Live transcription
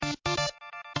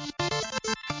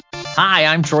Hi,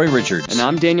 I'm Troy Richards. And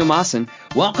I'm Daniel Mawson.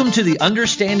 Welcome to the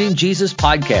Understanding Jesus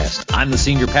podcast. I'm the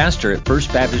senior pastor at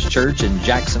First Baptist Church in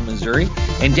Jackson, Missouri,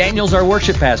 and Daniel's our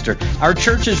worship pastor. Our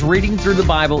church is reading through the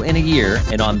Bible in a year,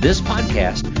 and on this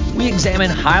podcast, we examine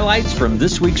highlights from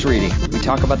this week's reading. We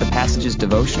talk about the passages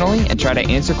devotionally and try to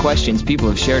answer questions people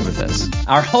have shared with us.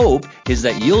 Our hope is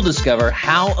that you'll discover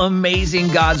how amazing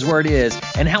God's Word is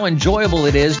and how enjoyable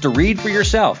it is to read for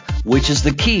yourself, which is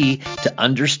the key to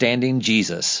understanding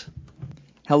Jesus.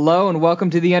 Hello and welcome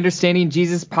to the Understanding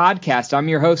Jesus podcast. I'm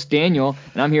your host, Daniel,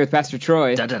 and I'm here with Pastor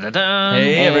Troy. Hey, and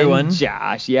everyone.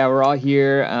 Josh. Yeah, we're all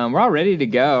here. We're all ready to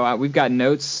go. We've got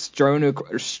notes strewn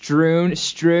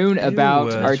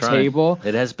about our table.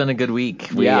 It has been a good week.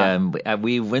 We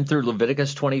went through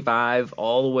Leviticus 25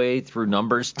 all the way through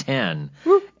Numbers 10.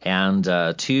 Woo. And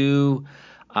there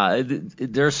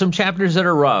are some chapters that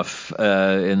are rough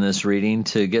in this reading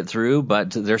to get through, but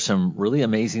there's some really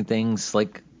amazing things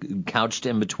like couched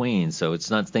in between, so it's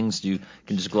not things you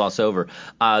can just gloss over.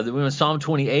 We went Psalm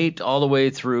 28 all the way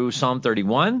through Psalm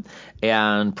 31,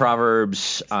 and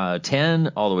Proverbs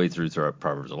 10 all the way through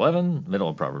Proverbs 11, middle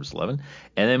of Proverbs 11,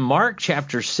 and then Mark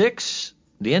chapter 6,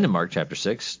 the end of Mark chapter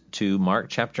 6 to Mark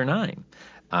chapter 9.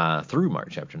 Through Mark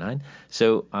chapter 9.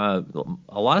 So a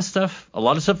lot of stuff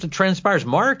that transpires.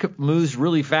 Mark moves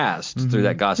really fast through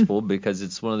that gospel because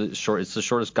it's it's the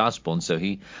shortest gospel, and so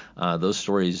those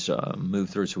stories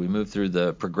move through. So we move through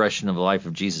the progression of the life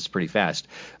of Jesus pretty fast.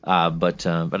 But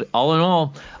all in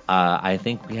all, I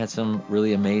think we had some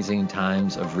really amazing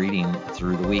times of reading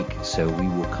through the week. So we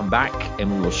will come back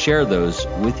and we will share those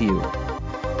with you.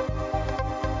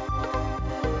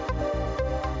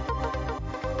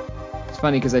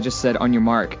 Funny because I just said on your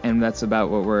mark, and that's about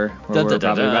what we're probably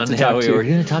about to talk to. We're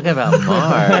going to talk about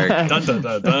Mark. Dun, dun,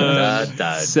 dun, dun.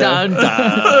 Dun, dun,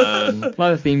 dun. A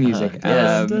lot of theme music.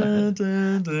 Yes.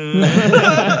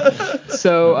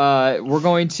 So we're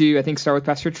going to, I think, start with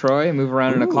Pastor Troy and move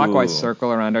around in a clockwise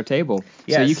circle around our table.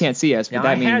 Yes. So you can't see us, but now,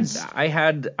 that means I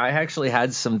actually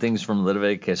had some things from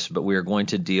Leviticus, but we are going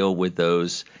to deal with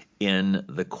those in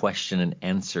the question and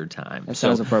answer time. That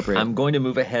sounds appropriate. I'm going to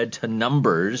move ahead to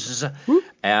Numbers,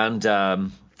 and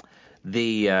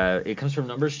it comes from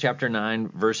Numbers chapter 9,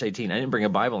 verse 18. I didn't bring a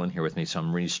Bible in here with me, so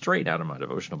I'm reading straight out of my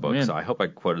devotional book, so I hope I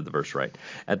quoted the verse right.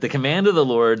 At the command of the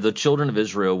Lord, the children of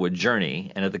Israel would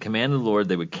journey, and at the command of the Lord,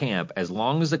 they would camp. As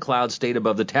long as the cloud stayed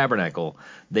above the tabernacle,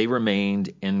 they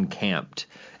remained encamped.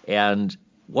 And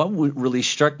what really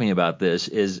struck me about this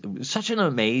is such an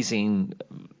amazing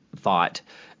thought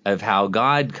of how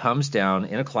God comes down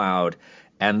in a cloud,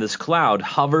 and this cloud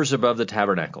hovers above the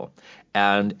tabernacle,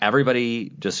 and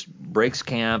everybody just breaks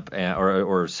camp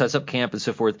or sets up camp and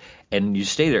so forth, and you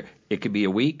stay there. It could be a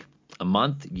week, a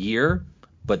month, year,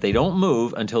 but they don't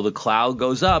move until the cloud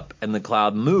goes up and the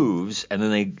cloud moves, and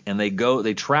then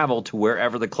they travel to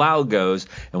wherever the cloud goes,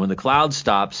 and when the cloud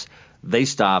stops, they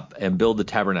stop and build the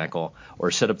tabernacle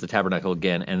or set up the tabernacle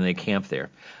again, and they camp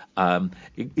there.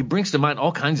 It brings to mind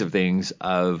all kinds of things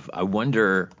I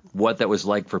wonder what that was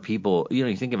like for people. You know,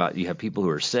 you think about, you have people who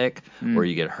are sick, or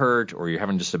you get hurt, or you're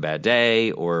having just a bad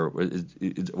day, or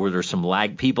there's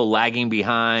some people lagging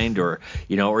behind, or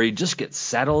you just get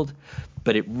settled.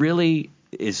 But it really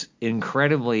is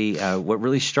incredibly, what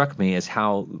really struck me is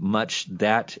how much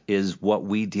that is what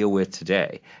we deal with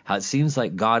today. How it seems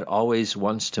like God always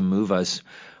wants to move us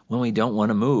when we don't want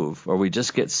to move, or we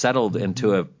just get settled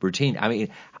into a routine. I mean,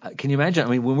 can you imagine? I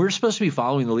mean, when we're supposed to be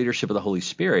following the leadership of the Holy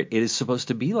Spirit, it is supposed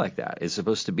to be like that. It's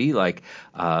supposed to be like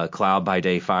cloud by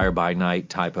day, fire by night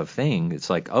type of thing. It's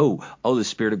like, oh, the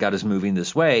Spirit of God is moving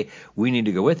this way. We need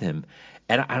to go with Him.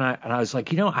 And I was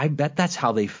like, I bet that's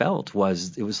how they felt.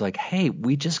 It was like, hey,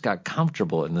 we just got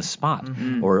comfortable in this spot,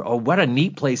 or oh, what a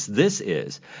neat place this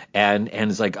is, and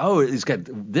it's like, oh,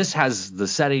 this has the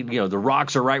setting, the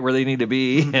rocks are right where they need to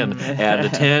be, and the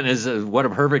tent is what a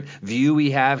perfect view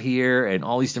we have here, and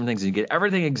all these different things, and you get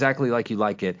everything exactly like you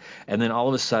like it, and then all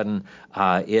of a sudden,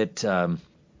 it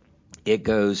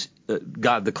goes.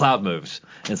 God, the cloud moves.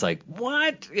 And it's like,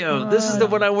 what? This is the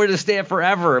one I wanted to stay at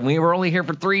forever, and we were only here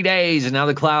for 3 days, and now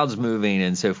the cloud's moving,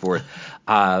 and so forth.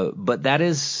 But that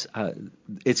is,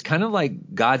 it's kind of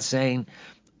like God saying,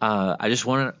 I just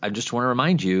want to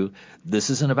remind you, this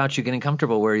isn't about you getting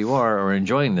comfortable where you are or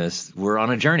enjoying this. We're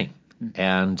on a journey.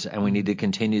 And we need to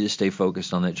continue to stay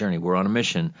focused on that journey. We're on a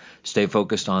mission. Stay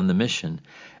focused on the mission,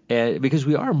 because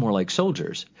we are more like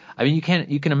soldiers. I mean, you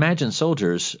can imagine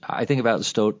soldiers. I think about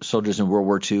soldiers in World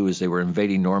War II as they were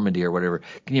invading Normandy or whatever.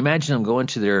 Can you imagine them going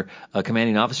to their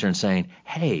commanding officer and saying,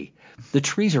 "Hey, the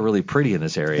trees are really pretty in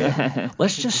this area.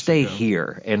 Let's just stay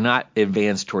here and not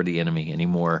advance toward the enemy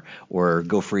anymore, or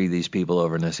go free these people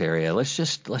over in this area. Let's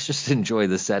just enjoy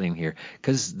the setting here,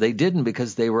 because they didn't,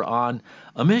 because they were on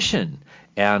a mission,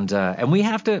 and we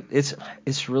have to.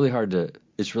 It's really hard to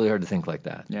think like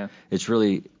that. Yeah. It's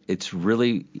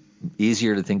really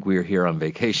easier to think we're here on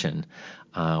vacation.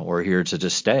 Or here to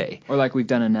just stay. Or like we've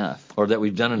done enough. Or that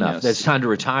we've done enough. That it's time to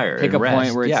retire. Take and a rest.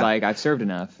 point where it's like, I've served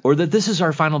enough. Or that this is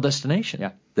our final destination.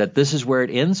 Yeah. That this is where it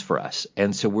ends for us.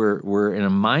 And so we're in a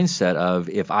mindset of,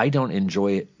 if I don't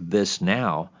enjoy this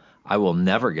now, I will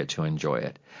never get to enjoy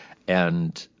it.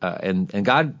 And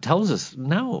God tells us,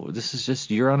 no, this is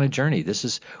just, you're on a journey. This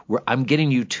is where I'm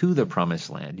getting you to the promised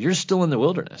land. You're still in the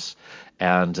wilderness.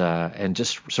 And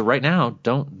just so right now,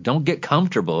 don't get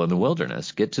comfortable in the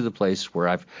wilderness. Get to the place where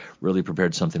I've really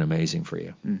prepared something amazing for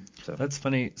you. So that's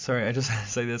funny. Sorry, I just have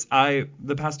to say this.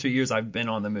 The past 2 years I've been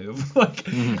on the move,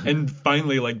 and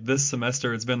finally, this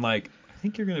semester, it's been like, I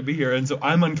think you're gonna be here, and so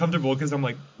I'm uncomfortable because I'm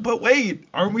like, but wait,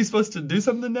 aren't we supposed to do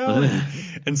something now?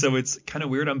 And so it's kind of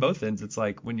weird on both ends. It's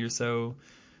like when you're so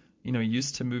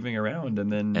used to moving around,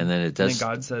 and then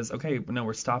God says, okay, no,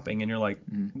 we're stopping, and you're like,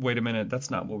 wait a minute, that's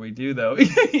not what we do though.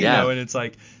 you know, and it's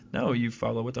like, no, you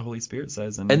follow what the Holy Spirit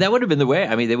says. And that would have been the way.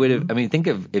 I mean, they would have. I mean, think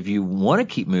of if you want to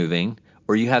keep moving,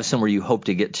 or you have somewhere you hope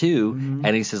to get to,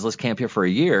 and he says, let's camp here for a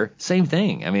year. Same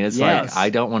thing. I mean, it's like, I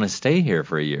don't want to stay here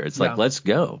for a year. It's like, let's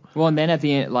go. Well, and then at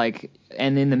the end,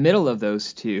 and in the middle of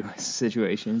those two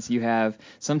situations, you have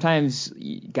sometimes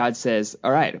God says,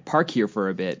 all right, park here for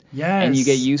a bit. Yes. And you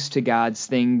get used to God's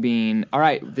thing being, all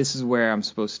right, this is where I'm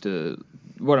supposed to,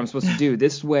 what I'm supposed to do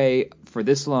this way for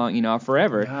this long,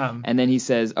 forever. Yeah. And then he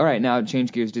says, all right, now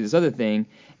change gears, do this other thing.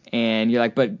 And you're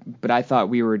like, but I thought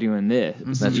we were doing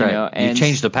this. That's right. And you've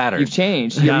changed the pattern. You've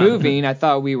changed. You're moving. I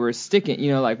thought we were sticking.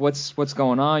 What's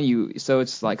going on? So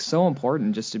it's so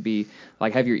important just to be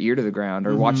have your ear to the ground,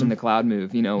 or watching the cloud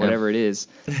move. Whatever it is,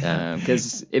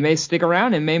 because it may stick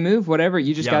around, it may move, whatever.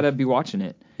 You just got to be watching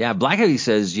it. Yeah, Blackaby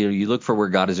says, you look for where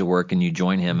God is at work and you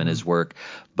join him in his work,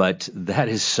 but that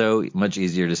is so much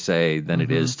easier to say than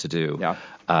it is to do. Yeah.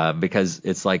 Because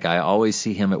it's like I always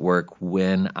see him at work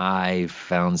when I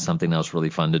found something else really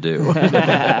fun to do.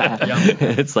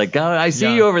 It's like, God, I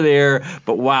see you over there,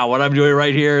 but wow, what I'm doing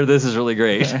right here, this is really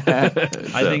great. I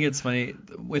think it's funny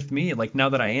with me, now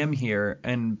that I am here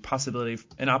and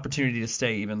an opportunity to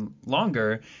stay even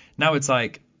longer, now it's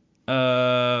like,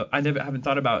 I haven't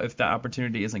thought about if that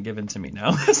opportunity isn't given to me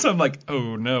now. So I'm like,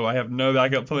 oh no, I have no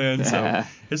backup plan. So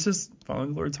it's just following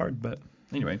the Lord's heart. But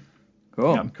anyway.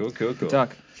 Cool. Yeah. Cool. Good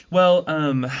talk. Well,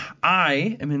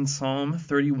 I am in Psalm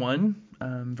 31,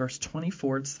 verse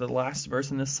 24. It's the last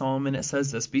verse in this psalm, and it says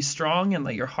this: "Be strong and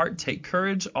let your heart take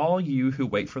courage, all you who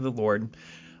wait for the Lord."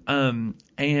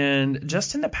 And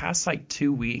just in the past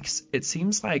 2 weeks, it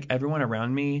seems like everyone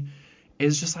around me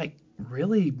is just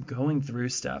really going through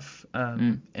stuff,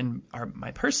 and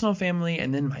my personal family,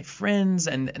 and then my friends,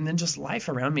 and then just life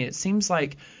around me. It seems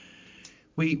like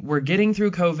we're getting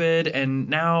through COVID, and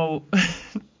now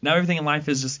everything in life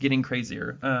is just getting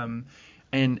crazier.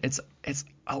 And it's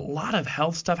a lot of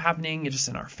health stuff happening just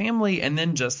in our family, and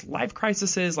then just life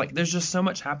crises. There's just so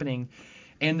much happening.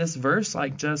 And this verse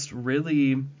just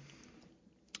really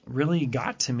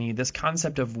got to me, this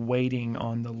concept of waiting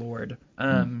on the Lord.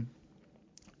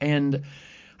 And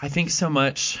I think so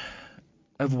much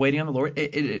of waiting on the Lord,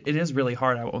 it is really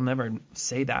hard. I will never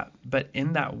say that. But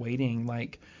in that waiting,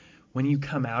 when you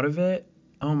come out of it,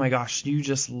 oh my gosh, you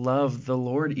just love the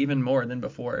Lord even more than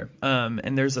before.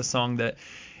 And there's a song that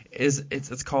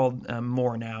it's called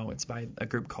More Now. It's by a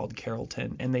group called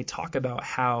Carrollton. And they talk about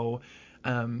how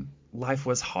life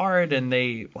was hard, and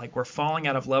they were falling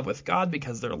out of love with God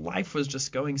because their life was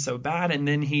just going so bad. And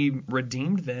then he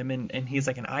redeemed them, and he's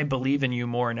like, and I believe in you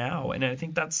more now. And I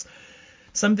think that's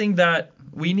something that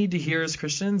we need to hear as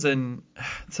Christians, and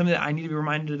something that I need to be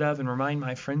reminded of and remind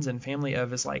my friends and family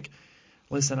of is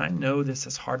listen, I know this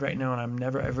is hard right now, and I'm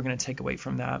never ever going to take away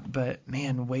from that. But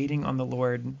man, waiting on the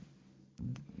Lord,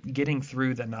 getting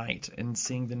through the night and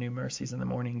seeing the new mercies in the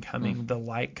morning coming, the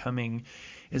light coming,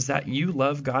 is that you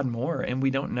love God more. And we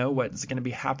don't know what's going to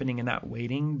be happening in that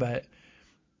waiting, but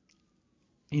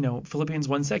Philippians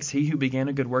 1:6, he who began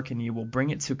a good work in you will bring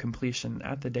it to completion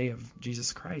at the day of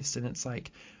Jesus Christ. And it's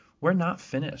we're not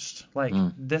finished.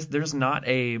 There's not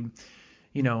a,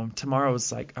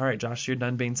 tomorrow's all right, Josh, you're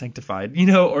done being sanctified,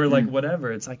 or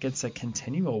whatever. It's it's a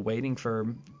continual waiting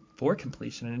for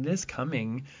completion, and it is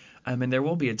coming. And there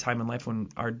will be a time in life when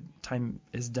our time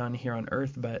is done here on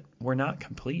earth, but we're not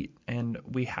complete, and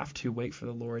we have to wait for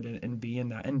the Lord and be in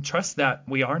that and trust that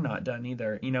we are not done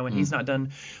either, and He's not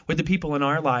done with the people in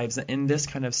our lives and this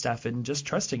kind of stuff, and just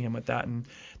trusting Him with that. And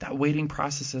that waiting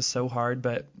process is so hard,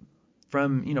 but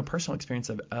from, personal experience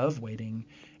of waiting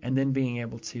and then being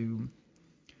able to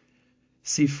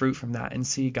see fruit from that and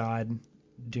see God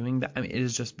doing that. I mean, it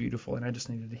is just beautiful, and I just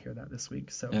needed to hear that this week.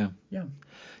 So yeah.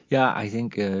 I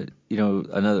think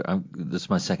another. This is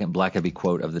my second Blackaby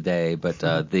quote of the day, but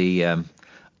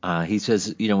he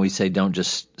says, we say don't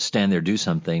just stand there, do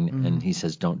something, and he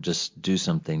says don't just do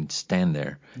something, stand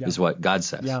there. Is what God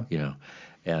says.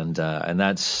 And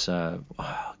that's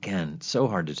again so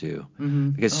hard to do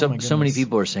because so many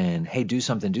people are saying, hey, do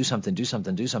something, do something, do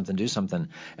something, do something, do something,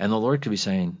 and the Lord could be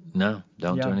saying, no,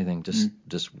 don't do anything,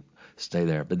 just stay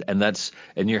there.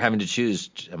 And you're having to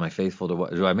choose, am I faithful to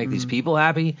what? Do I make these people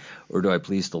happy, or do I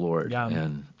please the Lord?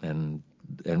 And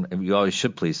you always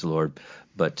should please the Lord,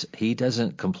 but He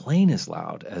doesn't complain as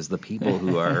loud as the people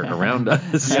who are around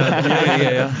us.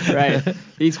 Right.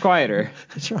 He's quieter.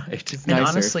 That's right. And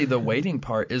honestly, the waiting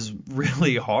part is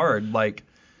really hard. Like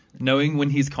knowing when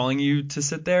He's calling you to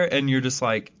sit there, and you're just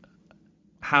like,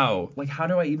 how? Like, how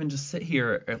do I even just sit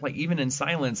here? Like, even in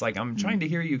silence, like I'm trying to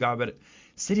hear you, God, but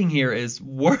sitting here is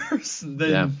worse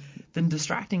than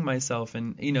distracting myself.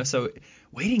 And, so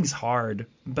waiting's hard.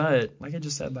 But like I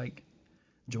just said, like,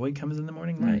 joy comes in the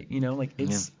morning light,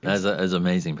 it's that's an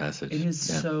amazing passage. It is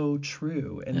so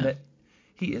true. And that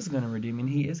He is going to redeem, and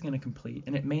He is going to complete.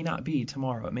 And it may not be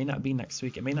tomorrow. It may not be next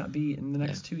week. It may not be in the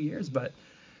next 2 years, but,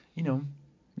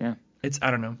 it's,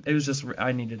 I don't know. It was just,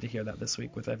 I needed to hear that this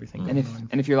week with everything going on.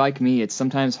 And if you're like me, it's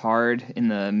sometimes hard in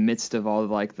the midst of all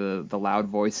of like the loud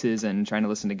voices and trying to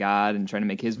listen to God and trying to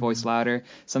make His voice louder.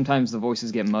 Sometimes the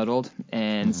voices get muddled,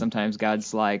 and sometimes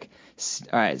God's like,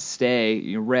 all right,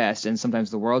 stay, rest. And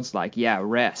sometimes the world's like,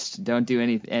 rest, don't do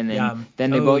anything. And then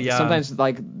they both, sometimes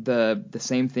like the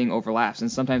same thing overlaps.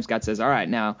 And sometimes God says, all right,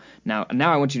 now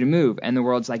I want you to move. And the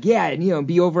world's like, be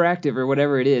overactive or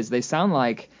whatever it is. They sound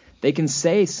like they can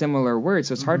say similar words,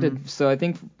 so it's hard to. So I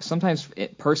think sometimes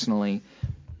personally,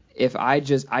 if I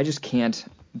just can't,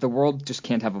 the world just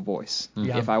can't have a voice.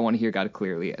 If I want to hear God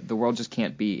clearly, the world just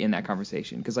can't be in that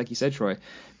conversation. Because like you said, Troy,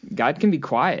 God can be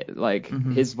quiet. Like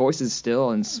His voice is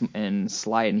still and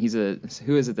slight. And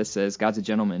who is it that says God's a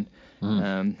gentleman?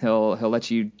 He'll let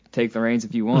you take the reins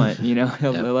if you want.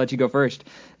 He'll let you go first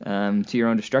to your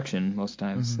own destruction most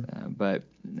times. But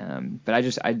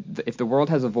if the world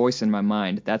has a voice in my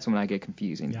mind, that's when I get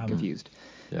confused.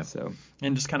 Yeah. So.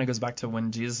 And it just kind of goes back to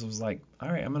when Jesus was like, all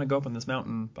right, I'm going to go up on this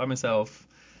mountain by myself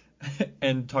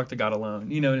and talk to God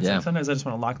alone. And it's like sometimes I just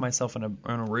want to lock myself in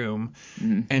a room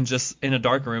and just in a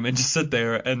dark room and just sit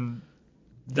there and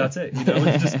that's it.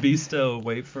 And just be still,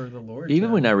 wait for the Lord.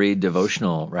 Even when I read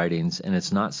devotional writings, and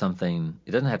it's not something,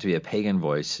 it doesn't have to be a pagan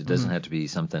voice. It doesn't have to be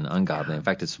something ungodly. In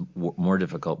fact, it's more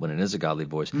difficult when it is a godly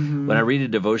voice. When I read a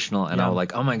devotional and I'm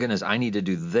like, oh my goodness, I need to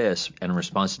do this in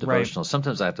response to devotional.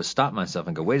 Sometimes I have to stop myself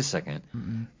and go, wait a second.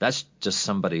 That's just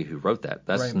somebody who wrote that.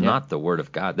 That's not the word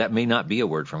of God. That may not be a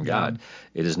word from God.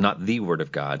 It is not the word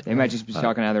of God. They might just be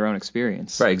talking out of their own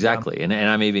experience. Right, exactly. And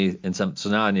I may be in some. So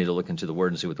now I need to look into the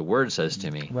word and see what the word says to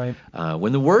me. Right.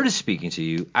 When the word is speaking to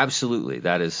you, absolutely,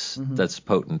 that's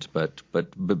potent. But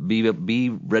be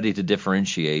ready to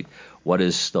differentiate what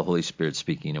is the Holy Spirit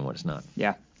speaking and what is not.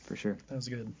 Yeah, for sure. That was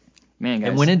good. Man, guys.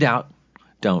 And when in doubt,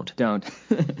 don't.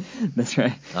 That's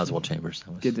right. Oswald Chambers.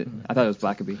 I thought it was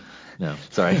Blackaby. No,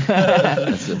 sorry.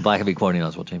 That's Blackaby quoting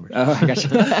Oswald Chambers. Oh, I gotcha.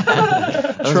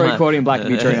 Troy quoting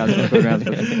Blackaby, Troy Oswald.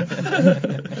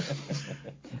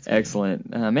 Excellent.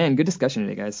 Man, good discussion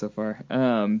today, guys, so far.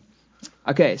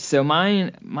 Okay, so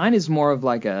mine is more of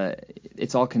like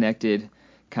it's all connected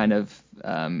kind of,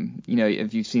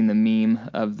 if you've seen the meme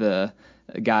of the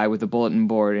guy with the bulletin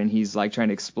board and he's like trying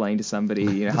to explain to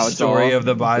somebody, how it's all. The story of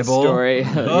the Bible? The story.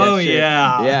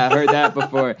 Yeah, I heard that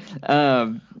before.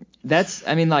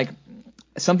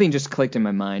 Something just clicked in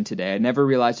my mind today. I never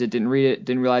realized it, didn't read it,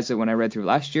 didn't realize it when I read through it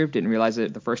last year, didn't realize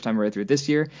it the first time I read through it this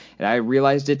year, and I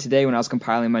realized it today when I was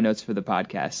compiling my notes for the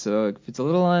podcast. So if it's a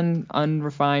little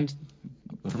unrefined,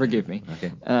 forgive me.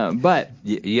 Okay. But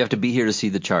you have to be here to see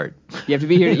the chart. You have to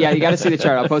be here. You got to see the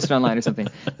chart. I'll post it online or something.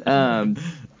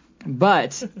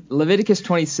 But Leviticus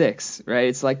 26, right?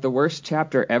 It's like the worst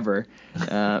chapter ever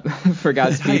for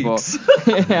God's people.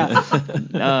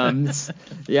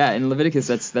 In Leviticus,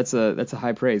 that's a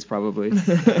high praise probably.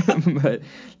 But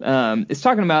it's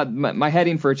talking about my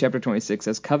heading for chapter 26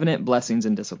 as covenant blessings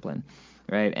and discipline.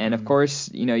 Right. And of course,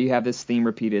 you have this theme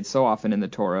repeated so often in the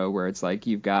Torah where it's like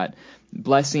you've got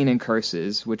blessing and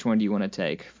curses, which one do you want to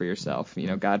take for yourself? You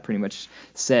know, God pretty much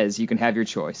says you can have your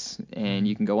choice, and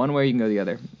you can go one way, you can go the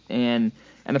other. And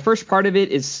the first part of it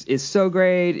is so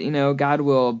great. You know, God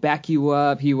will back you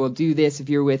up. He will do this if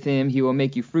you're with him. He will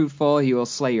make you fruitful. He will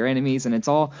slay your enemies, and it's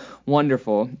all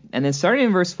wonderful. And then starting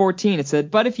in verse 14, it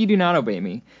said, but if you do not obey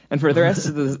me. And for the rest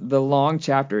of the long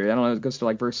chapter, I don't know, it goes to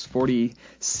like verse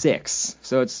 46.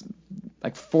 So it's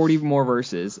like 40 more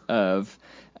verses of,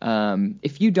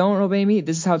 if you don't obey me,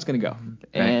 this is how it's going to go.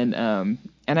 Right.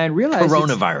 And I realized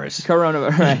coronavirus,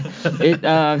 right?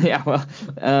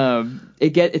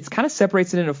 It kind of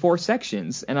separates it into 4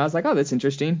 sections, and I was like, oh, that's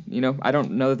interesting. You know, I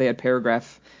don't know that they had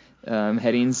paragraph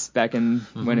headings back in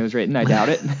when it was written. I doubt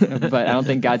it, but I don't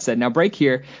think God said now break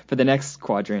here for the next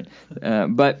quadrant.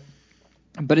 But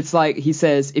it's like he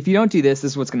says, if you don't do this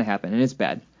is what's going to happen, and it's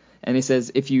bad. And he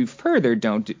says, if you further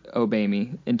don't obey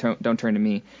me and don't turn to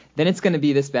me, then it's going to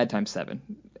be this bad times 7.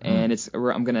 And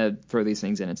I'm going to throw these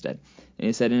things in instead. And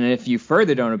he said, and if you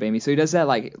further don't obey me, so he does that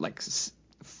like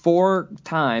 4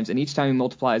 times, and each time he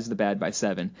multiplies the bad by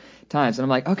 7 times. And I'm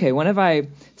like, okay, when have I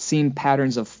seen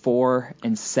patterns of 4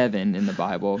 and 7 in the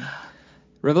Bible?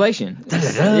 Revelation.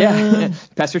 Yeah.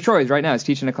 Pastor Troy right now is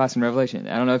teaching a class in Revelation.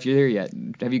 I don't know if you're there yet.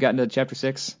 Have you gotten to chapter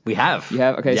 6? We have. You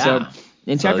have? Okay, yeah. So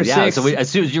in chapter 6. So as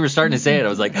soon as you were starting to say it, I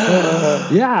was like,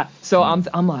 yeah. So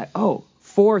I'm like, oh,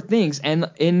 4 things. And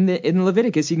in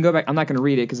Leviticus, you can go back. I'm not going to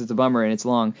read it because it's a bummer and it's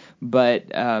long. But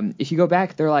if you go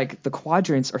back, they're like the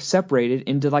quadrants are separated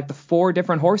into like the 4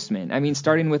 different horsemen. I mean,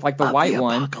 starting with like the white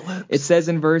one. It says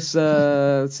in verse,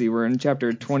 let's see, we're in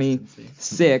chapter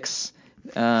 26.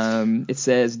 It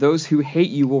says, those who hate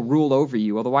you will rule over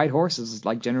you. Well, the white horse is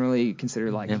like generally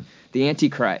considered like the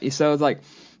Antichrist. So it's like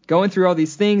going through all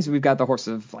these things, we've got the horse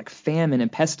of like famine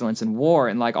and pestilence and war,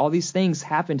 and like all these things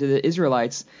happen to the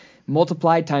Israelites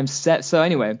multiplied times set. So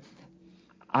anyway,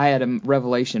 I had a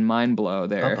revelation mind blow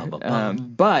there.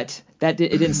 But it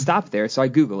didn't stop there. So I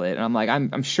Google it, and I'm like,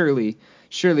 I'm surely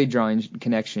drawing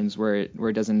connections where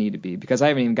it doesn't need to be, because I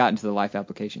haven't even gotten to the life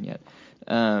application yet.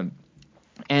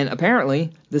 And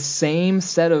apparently the same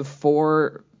set of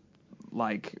 4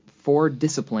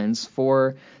 disciplines,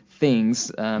 4 things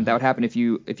that would happen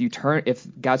if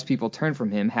God's people turn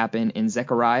from him happen in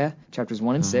Zechariah chapters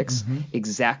 1 and 6,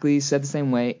 exactly said the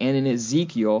same way, and in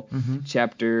Ezekiel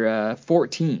chapter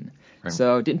 14. Right.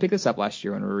 So didn't pick this up last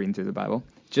year when we were reading through the Bible,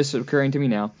 just occurring to me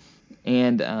now.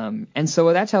 And so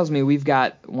what that tells me, we've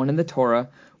got one in the Torah,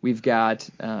 we've got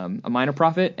a minor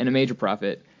prophet and a major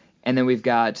prophet, and then we've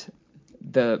got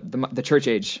the church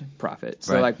age prophet.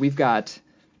 So like we've got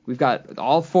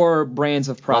all 4 brands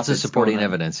of prophets. Lots of supporting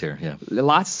evidence here. Yeah.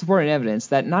 Lots of supporting evidence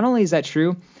that not only is that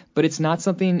true, but it's not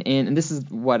something and this is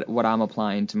what I'm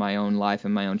applying to my own life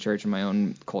and my own church and my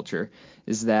own culture,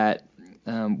 is that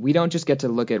we don't just get to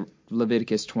look at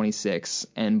Leviticus 26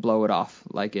 and blow it off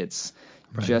like it's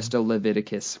just a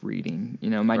Leviticus reading. You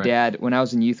know, my dad, when I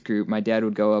was in youth group, my dad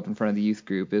would go up in front of the youth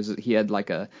group. He had like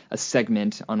a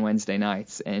segment on Wednesday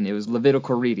nights, and it was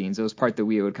Levitical readings. It was part that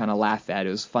we would kind of laugh at. It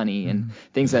was funny and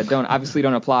things that obviously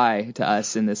don't apply to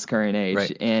us in this current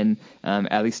age, and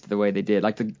at least the way they did,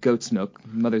 like the goat's milk,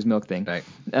 mother's milk thing.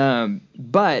 Right.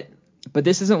 But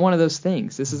this isn't one of those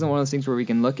things. This isn't one of those things where we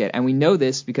can look at, and we know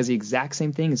this because the exact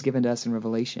same thing is given to us in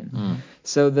Revelation.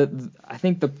 So I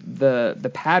think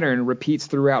the pattern repeats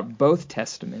throughout both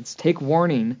testaments. Take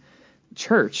warning,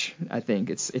 church. I think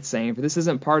it's saying, but this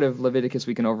isn't part of Leviticus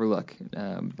we can overlook.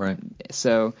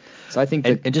 So I think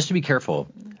and just to be careful,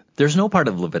 there's no part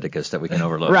of Leviticus that we can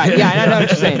overlook. Right. Yeah, I know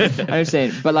what you're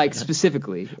saying. But like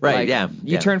specifically,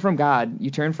 you turn from God, you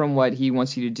turn from what He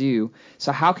wants you to do.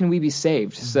 So how can we be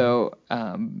saved? So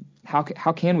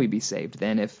how can we be saved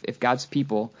then if God's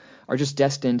people are just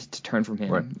destined to turn from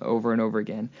Him over and over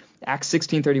again? Acts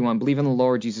 16:31, believe in the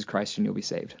Lord Jesus Christ and you'll be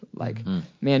saved. Like,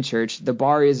 man, church, the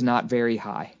bar is not very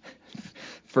high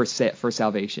for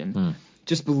salvation.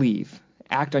 Just believe.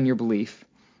 Act on your belief.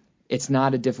 It's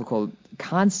not a difficult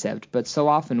concept, but so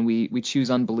often we choose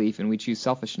unbelief and we choose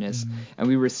selfishness, and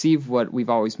we receive what we've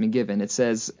always been given. It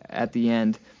says at the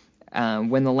end,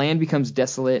 when the land becomes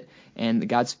desolate and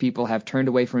God's people have turned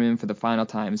away from Him for the final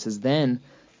time, it says then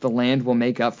the land will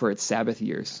make up for its Sabbath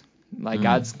years. Like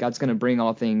God's going to bring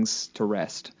all things to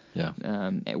rest,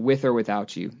 with or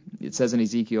without you. It says in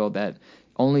Ezekiel that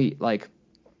only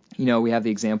we have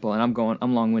the example, and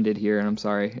I'm long-winded here, and I'm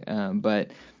sorry, but.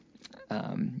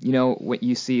 What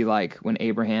you see, like when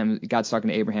God's talking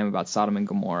to Abraham about Sodom and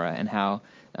Gomorrah and how,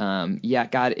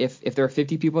 God, if there are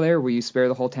 50 people there, will you spare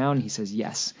the whole town? He says,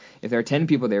 yes. If there are 10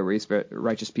 people there, will you spare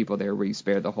righteous people there, will you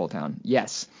spare the whole town?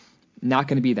 Yes. Not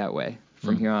going to be that way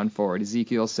from here on forward.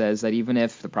 Ezekiel says that even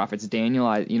if the prophets Daniel,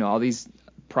 all these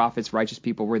prophets, righteous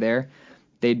people were there,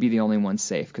 they'd be the only ones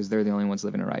safe because they're the only ones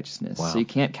living in righteousness. Wow. So you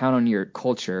can't count on your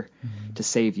culture to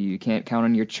save you. You can't count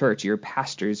on your church, your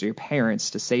pastors, or your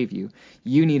parents to save you.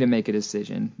 You need to make a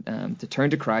decision to turn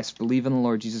to Christ, believe in the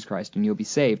Lord Jesus Christ, and you'll be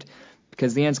saved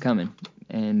because the end's coming.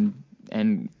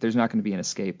 And there's not going to be an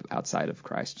escape outside of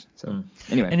Christ. So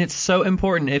anyway. And it's so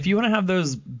important. If you want to have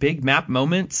those big map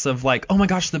moments of like, oh my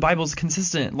gosh, the Bible's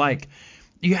consistent, like,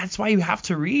 that's why you have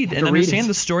to read and understand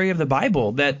the story of the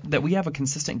Bible, that we have a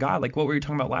consistent God. Like what we were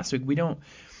talking about last week, we don't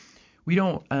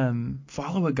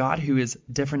follow a God who is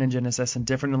different in Genesis and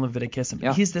different in Leviticus.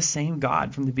 And He's the same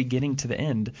God from the beginning to the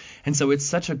end. And so it's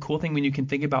such a cool thing when you can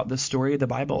think about the story of the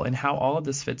Bible and how all of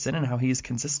this fits in and how He's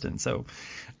consistent. So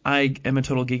I am a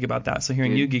total geek about that. So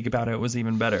hearing you geek about it was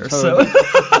even better. Totally.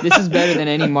 So this is better than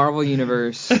any Marvel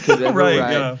universe could ever write.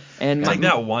 Yeah. And like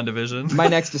that WandaVision. My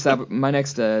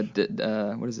next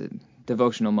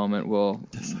devotional moment will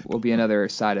be another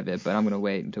side of it, but I'm going to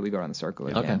wait until we go around the circle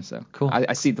again. Okay, so cool.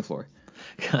 I cede the floor.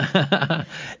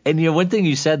 And one thing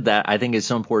you said that I think is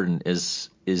so important is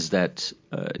that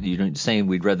saying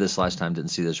we'd read this last time,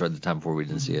 didn't see this, read the time before we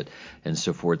didn't see it, and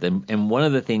so forth. And one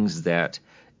of the things that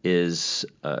is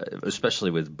especially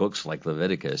with books like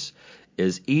Leviticus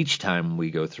is each time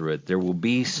we go through it, there will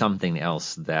be something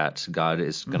else that God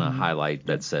is going to highlight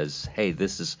that says, hey,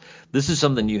 this is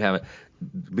something you haven't.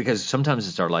 Because sometimes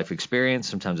it's our life experience,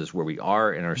 sometimes it's where we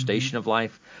are in our station of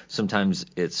life, sometimes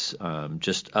it's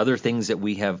just other things that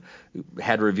we have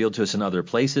had revealed to us in other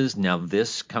places. Now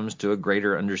this comes to a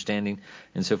greater understanding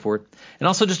and so forth. And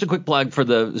also just a quick plug for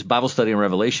the Bible study in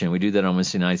Revelation. We do that on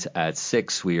Wednesday nights at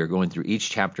 6. We are going through each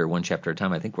chapter, one chapter at a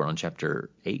time. I think we're on chapter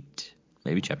 8,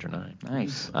 maybe chapter 9.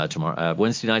 Nice. Tomorrow,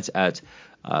 Wednesday nights at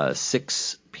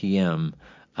 6 p.m.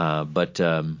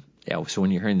 Yeah, so when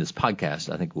you're hearing this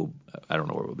podcast, I think I don't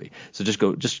know where we'll be. So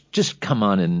just come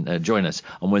on and join us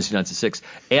on Wednesday nights at 6.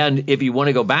 And if you want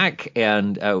to go back,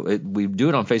 and we do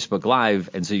it on Facebook Live,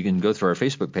 and so you can go through our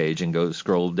Facebook page and go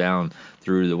scroll down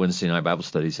through the Wednesday night Bible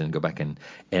studies and go back and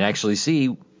actually see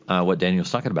what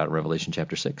Daniel's talking about in Revelation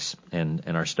chapter 6 and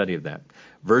our study of that,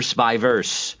 verse by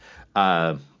verse.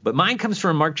 But mine comes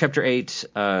from Mark chapter 8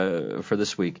 for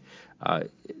this week.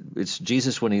 It's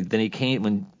Jesus when he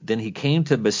came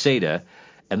to Bethsaida,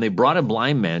 and they brought a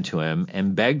blind man to him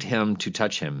and begged him to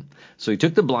touch him. So he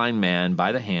took the blind man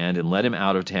by the hand and led him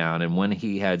out of town. And when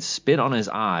he had spit on his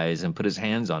eyes and put his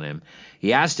hands on him,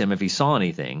 he asked him if he saw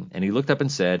anything. And he looked up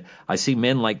and said, "I see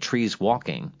men like trees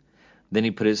walking." Then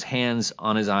he put his hands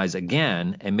on his eyes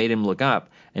again and made him look up,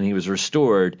 and he was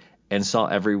restored and saw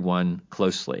everyone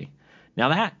closely.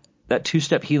 Now that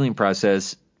two-step healing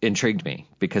process intrigued me,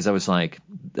 because I was like,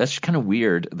 that's kind of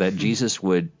weird that Jesus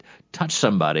would touch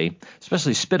somebody,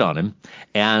 especially spit on him,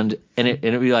 and it'd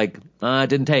be like, it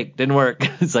didn't work.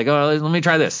 It's like, oh, let me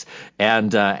try this.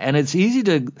 And it's easy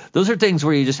to, those are things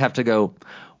where you just have to go,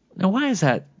 now why is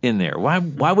that in there? Why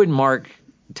would Mark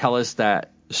tell us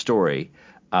that story?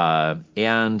 And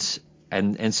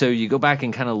so you go back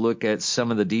and kind of look at some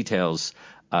of the details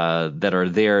that are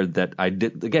there that I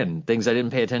did, again, things I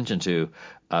didn't pay attention to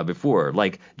before,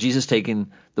 like Jesus taking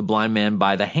the blind man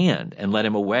by the hand and led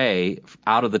him away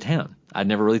out of the town. I'd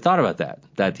never really thought about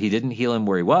that he didn't heal him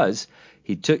where he was.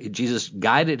 Jesus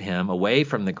guided him away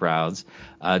from the crowds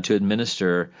to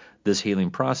administer this healing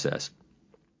process.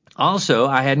 Also,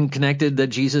 I hadn't connected that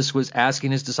Jesus was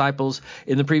asking his disciples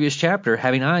in the previous chapter,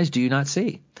 having eyes do you not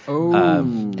see? Oh.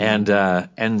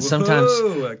 And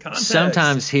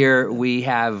sometimes here we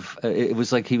have, it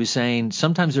was like he was saying,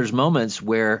 sometimes there's moments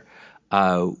where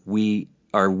we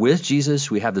are with Jesus,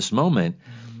 we have this moment,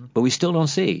 but we still don't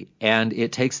see. And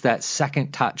it takes that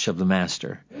second touch of the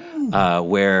master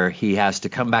where he has to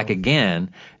come back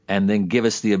again and then give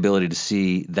us the ability to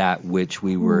see that which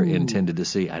we were intended to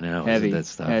see. I know. Heavy. That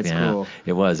stuff. That's cool.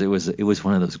 It was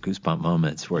one of those goosebump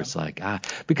moments where it's like,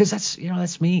 because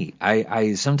that's me.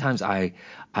 I sometimes I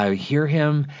hear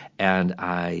him and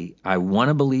I want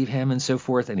to believe him and so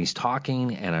forth, and he's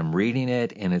talking and I'm reading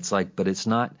it and it's like, but it's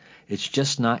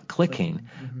just not clicking.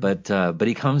 Mm-hmm. But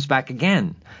he comes back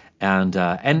again. And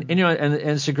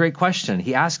it's a great question.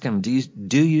 He asked him, do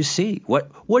you see? What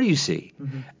do you see?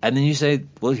 Mm-hmm. And then you say,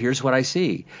 well, here's what I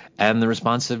see. And the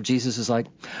response of Jesus is like,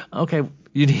 okay,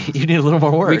 you need a little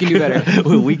more work. We can do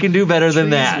better. We can do better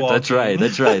than that. Walking.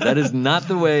 That's right. That is not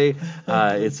the way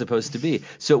it's supposed to be.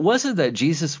 So it wasn't that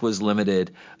Jesus was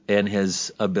limited in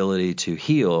his ability to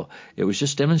heal. It was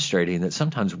just demonstrating that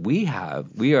sometimes we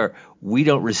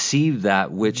don't receive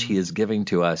that which he is giving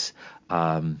to us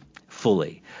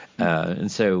fully.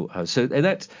 And so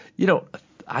that's,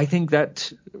 I think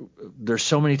that there's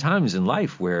so many times in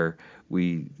life where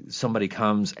somebody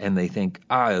comes and they think,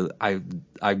 I've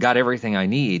got everything I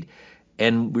need,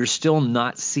 and we're still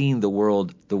not seeing the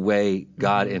world the way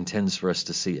God intends for us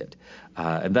to see it.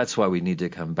 And that's why we need to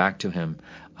come back to him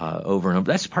over and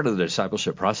over. That's part of the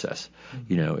discipleship process.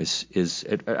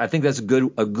 I think that's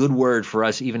a good word for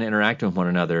us even interacting with one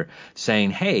another,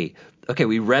 saying, hey, okay,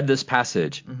 we read this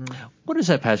passage. What is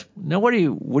that passage? Now, what are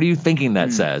you thinking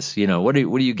that says? What are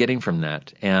you getting from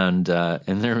that? And there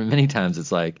are many times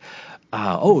it's like,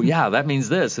 that means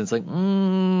this. And it's like,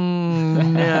 no,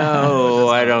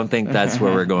 I don't think that's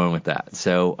where we're going with that.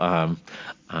 So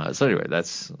anyway,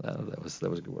 that was a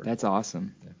good word. That's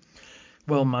awesome. Yeah.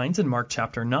 Well, mine's in Mark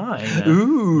chapter 9.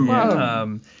 Ooh. Yeah.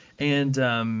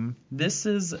 And this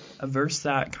is a verse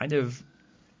that kind of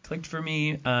clicked for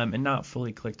me, and not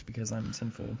fully clicked because I'm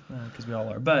sinful, because we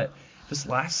all are. But this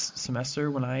last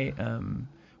semester when I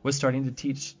was starting to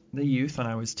teach the youth, and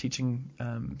I was teaching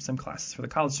some classes for the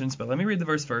college students, but let me read the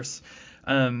verse first.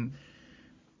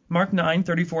 Mark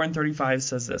 9:34 and 35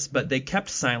 says this, but they kept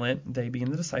silent, they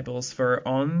being the disciples, for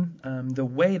on the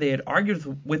way they had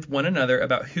argued with one another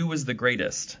about who was the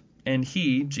greatest. And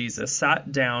he, Jesus,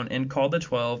 sat down and called the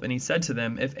 12, and he said to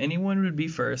them, if anyone would be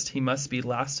first, he must be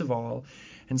last of all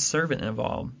and servant of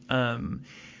all. And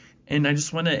I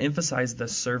just want to emphasize the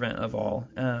servant of all,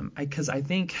 because I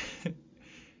think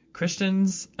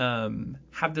Christians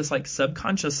have this like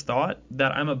subconscious thought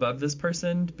that I'm above this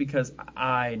person because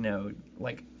I know,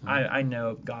 I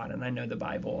know God and I know the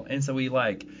Bible, and so we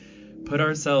like put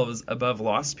ourselves above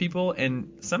lost people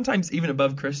and sometimes even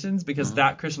above Christians because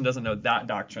that Christian doesn't know that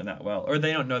doctrine that well, or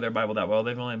they don't know their Bible that well.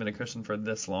 They've only been a Christian for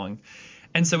this long,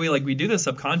 and so we do this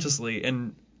subconsciously.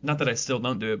 And not that I still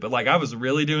don't do it, but I was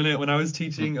really doing it when I was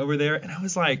teaching over there, and I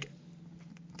was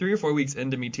 3 or 4 weeks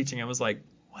into me teaching, I was like,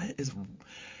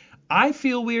 I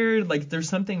feel weird, there's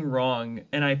something wrong,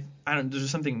 and there's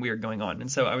something weird going on.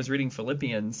 And so I was reading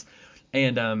Philippians,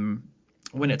 and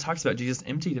when it talks about Jesus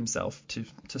emptied himself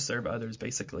to serve others,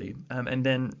 basically, and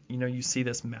then you see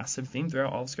this massive theme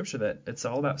throughout all of Scripture that it's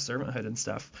all about servanthood and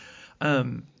stuff,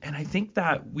 and I think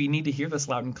that we need to hear this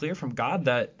loud and clear from God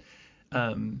that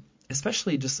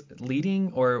especially just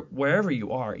leading or wherever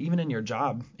you are, even in your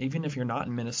job, even if you're not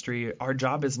in ministry, our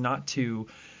job is not to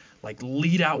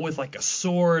lead out with a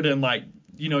sword and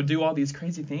do all these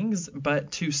crazy things, but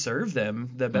to serve them.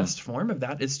 The best form of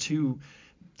that is to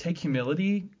take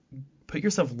humility, put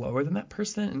yourself lower than that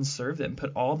person and serve them,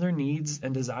 put all their needs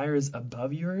and desires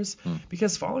above yours,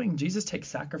 because following Jesus takes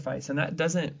sacrifice, and that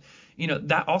doesn't,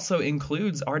 that also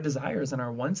includes our desires and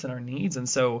our wants and our needs. And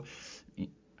so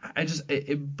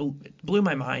it blew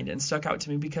my mind and stuck out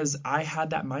to me because I had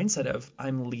that mindset of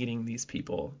I'm leading these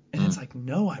people, and it's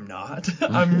no, I'm not.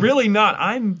 I'm really not.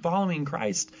 I'm following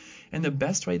Christ, and the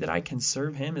best way that I can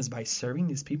serve him is by serving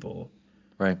these people,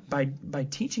 right? By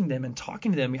teaching them and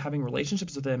talking to them, having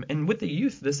relationships with them, and with the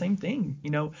youth, the same thing.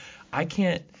 I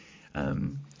can't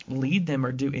lead them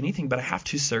or do anything, but I have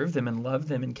to serve them and love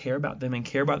them and care about them and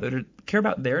care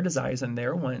about their desires and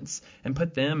their wants, and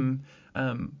put them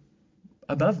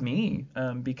above me,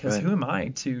 because who am I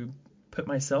to put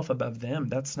myself above them?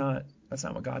 That's not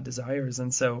what God desires.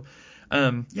 And so,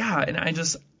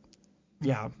 it's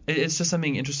just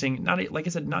something interesting. Not, like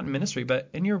I said, not in ministry, but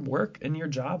in your work, in your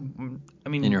job. I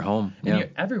mean, in your home,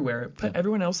 everywhere. Put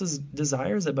everyone else's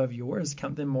desires above yours.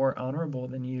 Count them more honorable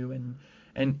than you.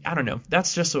 And I don't know.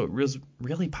 That's just what was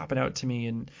really popping out to me,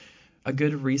 and a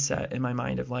good reset in my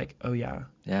mind of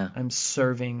I'm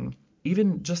serving.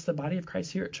 Even just the body of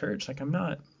Christ here at church, I'm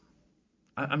not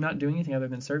doing anything other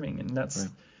than serving, and that's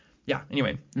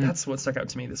Anyway, that's what stuck out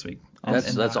to me this week.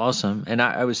 That's awesome. And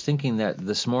I was thinking that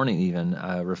this morning, even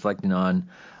reflecting on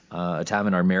a time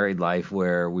in our married life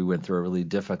where we went through a really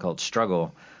difficult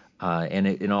struggle, and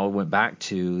it all went back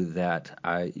to that.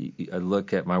 I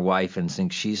look at my wife and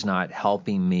think she's not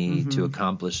helping me to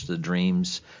accomplish the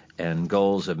dreams and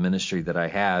goals of ministry that I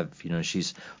have.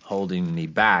 She's holding me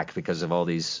back because of all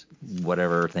these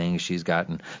whatever things she's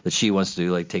gotten that she wants to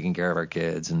do, like taking care of our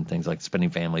kids and things like spending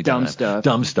family time.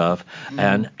 Dumb stuff.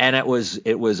 And it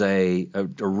was a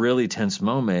really tense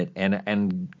moment,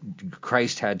 and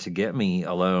Christ had to get me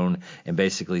alone and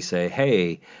basically say,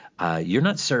 hey, you're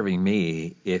not serving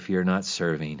me if you're not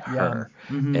serving her.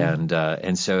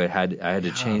 And so I had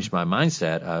to change my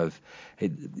mindset of,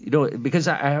 because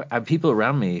I have people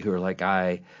around me who are like,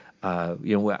 I've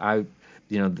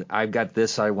got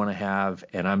this I want to have,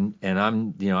 and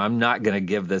I'm not going to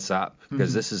give this up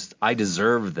because I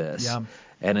deserve this. Yeah.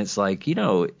 And it's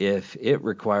if it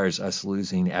requires us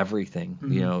losing everything,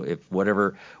 if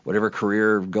whatever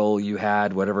career goal you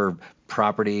had, whatever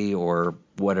property or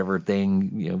whatever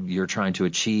thing you're trying to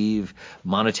achieve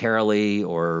monetarily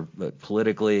or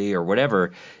politically or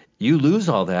whatever, you lose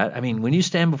all that. I mean, when you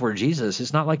stand before Jesus,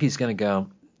 it's not like he's going to go,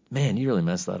 man, you really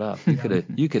messed that up.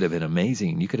 You could have been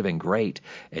amazing. You could have been great,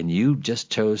 and you just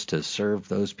chose to serve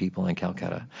those people in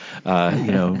Calcutta,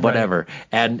 whatever.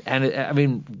 And I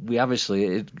mean, we obviously,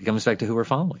 it comes back to who we're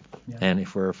following. Yeah. And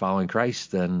if we're following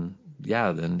Christ, then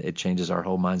it changes our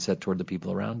whole mindset toward the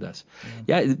people around us.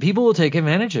 Yeah, people will take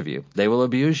advantage of you. They will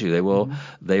abuse you. They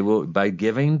will by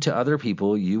giving to other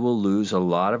people, you will lose a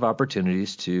lot of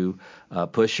opportunities to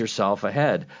push yourself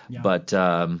ahead. Yeah. But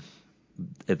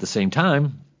at the same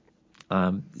time,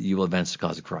 you will advance the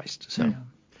cause of Christ. So, yeah.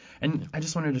 And I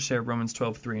just wanted to share Romans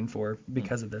 12:3-4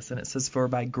 because of this. And it says, For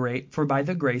by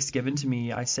the grace given to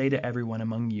me, I say to everyone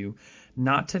among you,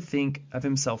 not to think of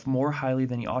himself more highly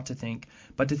than he ought to think,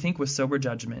 but to think with sober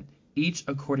judgment, each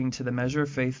according to the measure of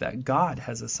faith that God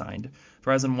has assigned.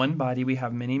 For as in one body we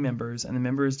have many members, and the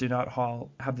members do not all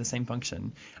have the same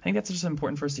function. I think that's just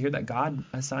important for us to hear, that God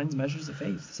assigns measures of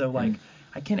faith. So, I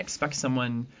can't expect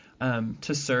someone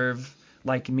to serve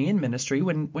like me in ministry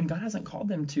when God hasn't called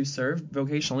them to serve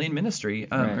vocationally in ministry.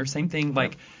 Right. Or same thing,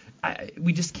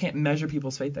 we just can't measure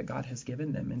people's faith that God has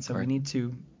given them. And so we need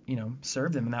to,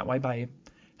 serve them in that way by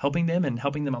helping them and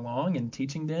helping them along and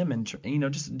teaching them and,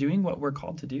 just doing what we're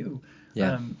called to do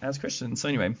as Christians. So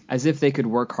anyway. As if they could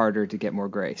work harder to get more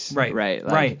grace. Right.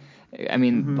 Right. I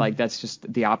mean, that's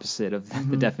just the opposite of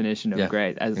the definition of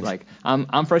grace. As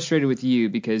I'm frustrated with you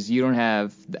because you don't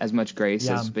have as much grace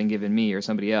as has been given me or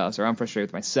somebody else, or I'm frustrated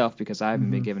with myself because I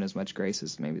haven't been given as much grace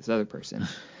as maybe this other person.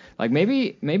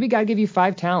 Maybe God gave you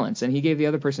 5 talents and he gave the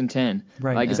other person 10.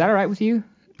 Right. Is that all right with you?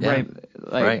 Yeah.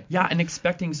 Right. Yeah, and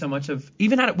expecting so much of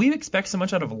we expect so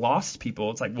much out of lost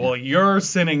people. It's like, well, you're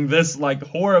sinning this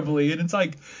horribly, and it's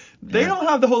like they don't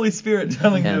have the Holy Spirit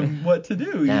telling them what to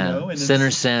do. And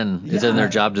sinners sin is in their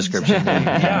job description.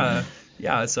 Exactly.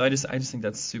 Yeah. So I just think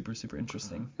that's super, super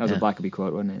interesting. That was a Blackaby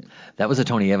quote, wasn't it? That was a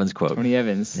Tony Evans quote. Tony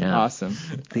Evans, awesome.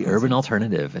 The Urban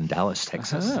Alternative in Dallas,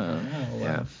 Texas. Oh,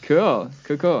 wow.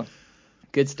 Cool.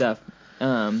 Good stuff.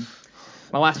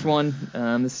 My last one,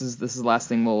 this is the last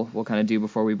thing we'll kind of do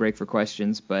before we break for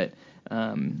questions, but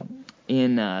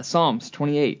in Psalms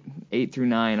 28,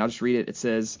 8-9, I'll just read it. It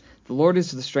says, The Lord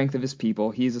is the strength of his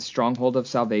people. He is a stronghold of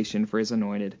salvation for his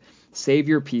anointed. Save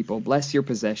your people, bless your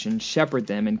possession, shepherd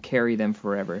them, and carry them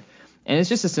forever. And it's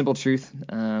just a simple truth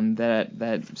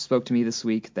that spoke to me this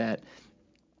week, that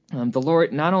the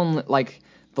Lord not only,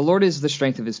 the Lord is the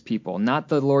strength of his people, not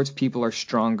the Lord's people are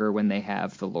stronger when they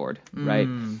have the Lord, right?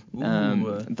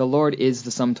 The Lord is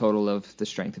the sum total of the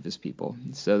strength of his people.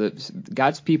 So that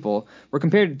God's people, we're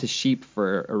compared to sheep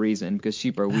for a reason, because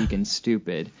sheep are weak and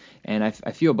stupid. And I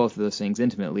feel both of those things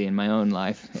intimately in my own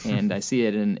life, and I see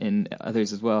it in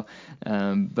others as well.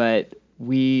 But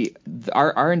the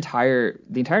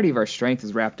entirety of our strength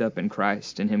is wrapped up in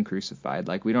Christ and him crucified.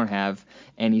 We don't have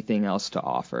anything else to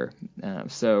offer.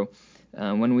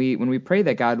 When we pray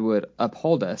that God would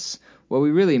uphold us, what we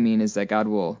really mean is that God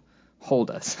will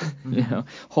hold us,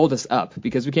 hold us up,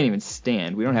 because we can't even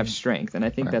stand. We don't have strength, and I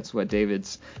think that's what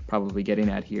David's probably getting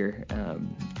at here.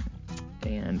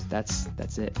 And that's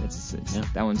it.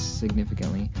 That one's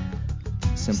significantly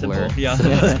simpler. Simple. Yeah.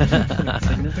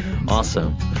 Significant.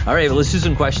 Awesome. All right, well, let's do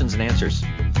some questions and answers.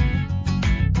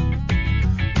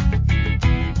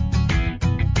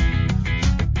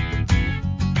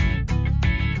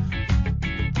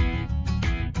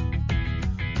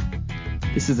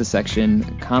 This is a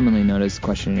section commonly known as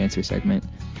question and answer segment.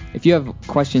 If you have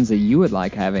questions that you would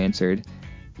like to have answered,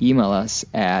 email us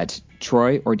at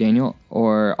Troy or Daniel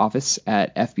or office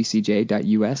at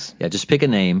fbcj.us. Yeah, just pick a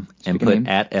name and put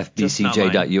at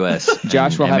fbcj.us.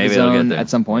 Josh will have his own at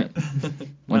some point.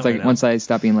 Once I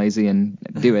stop being lazy and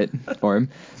do it for him.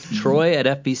 Troy at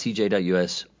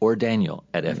fbcj.us or Daniel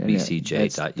at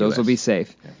fbcj.us. Those will be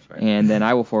safe. Right. And then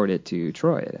I will forward it to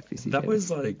Troy at fbcj. That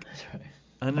was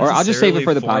or I'll just save it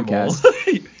for the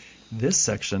podcast. This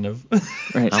section of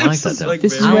right. I like that though.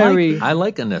 This is where I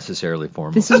like unnecessarily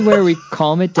formal. This is where we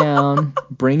calm it down,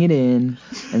 bring it in,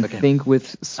 and think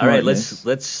with smartness.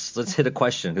 All right, let's hit a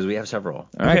question because we have several.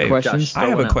 All right, questions. Josh, I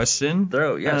have a question.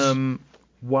 Yes.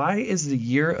 Why is the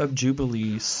year of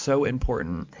Jubilee so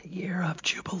important? The year of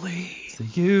Jubilee. The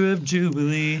year of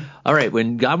Jubilee. All right,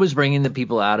 when God was bringing the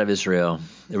people out of Israel,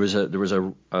 there was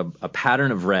a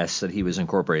pattern of rest that he was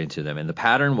incorporating to them. And the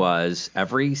pattern was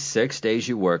every 6 days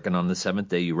you work, and on the 7th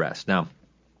day you rest. Now,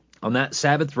 on that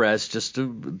Sabbath rest, just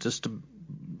to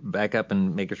back up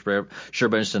and make sure,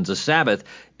 for instance, the Sabbath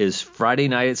is Friday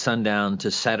night at sundown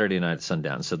to Saturday night at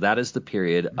sundown. So that is the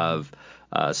period of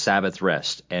Sabbath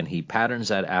rest. And he patterns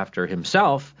that after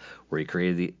himself, where he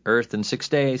created the earth in 6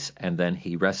 days, and then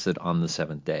he rested on the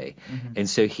seventh day. And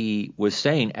so he was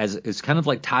saying, as it's kind of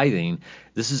like tithing,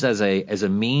 this is as a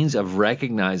means of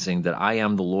recognizing that I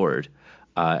am the Lord,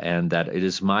 and that it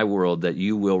is my world that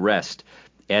you will rest.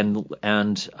 And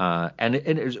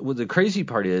the crazy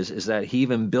part is that he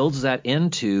even builds that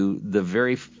into the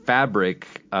very fabric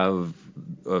of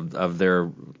their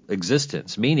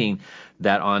existence, meaning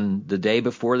that on the day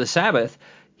before the Sabbath,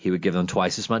 he would give them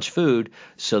twice as much food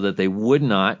so that they would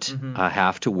not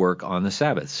have to work on the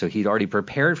Sabbath. So he'd already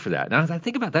prepared for that. Now, I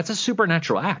think about it, that's a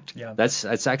supernatural act. Yeah.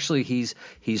 That's actually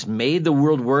he's made the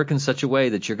world work in such a way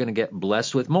that you're going to get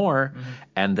blessed with more,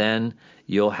 and then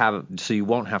you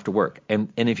won't have to work.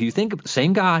 And if you think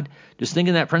same God, just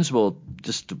thinking that principle,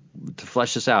 just to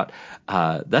flesh this out,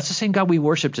 that's the same God we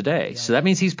worship today. Yeah. So that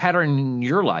means he's patterning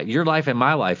your life and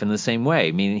my life in the same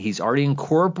way, meaning he's already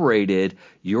incorporated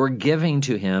your giving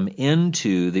to him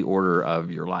into the order of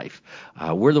your life.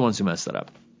 We're the ones who messed that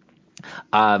up.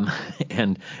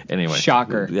 And anyway,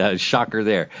 shocker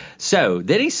there. So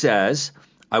then he says,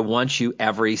 I want you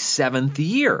every seventh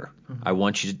year. I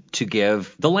want you to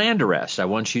give the land a rest. I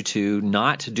want you to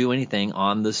not do anything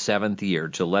on the seventh year,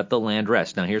 to let the land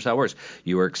rest. Now, here's how it works.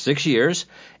 You work 6 years,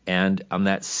 and on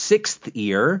that sixth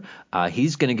year,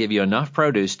 he's going to give you enough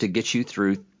produce to get you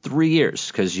through 3 years,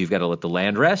 because you've got to let the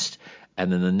land rest.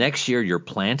 And then the next year you're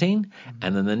planting,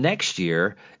 and then the next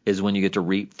year is when you get to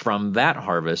reap from that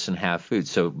harvest and have food.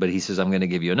 But he says, I'm going to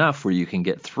give you enough where you can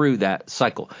get through that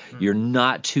cycle. You're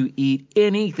not to eat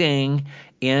anything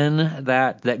in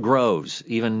that grows,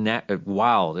 even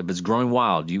wild. If it's growing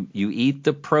wild, you eat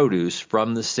the produce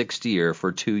from the sixth year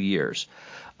for 2 years.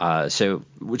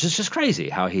 Which is just crazy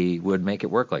how he would make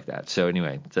it work like that. So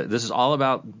anyway, this is all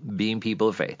about being people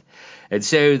of faith. And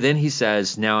so then he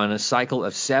says, now in a cycle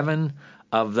of 7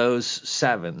 of those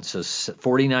 7, so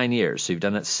 49 years. So you've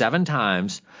done it 7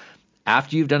 times.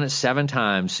 After you've done it 7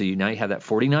 times, so now you have that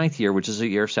 49th year, which is a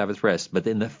year of Sabbath rest. But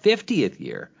in the 50th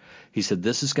year, he said,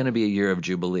 this is going to be a year of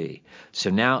Jubilee. So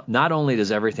now not only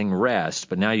does everything rest,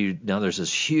 but now there's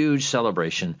this huge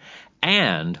celebration,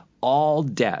 and all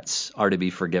debts are to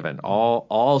be forgiven.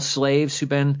 All slaves who've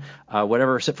been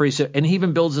set free. So, and he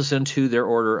even builds this into their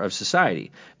order of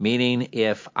society, meaning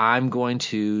if I'm going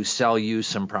to sell you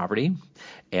some property,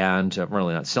 and I'm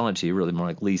really not selling it to you, really more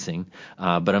like leasing,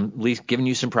 but I'm giving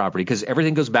you some property, because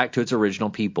everything goes back to its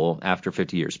original people after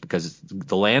 50 years, because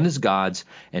the land is God's,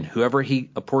 and whoever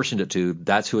he apportioned it to,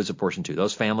 that's who it's apportioned to.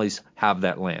 Those families have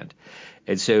that land.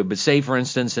 And so, but say, for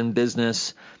instance, in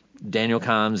business, Daniel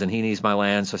comes and he needs my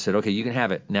land, so I said, okay, you can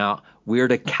have it. Now, we're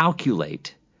to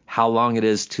calculate how long it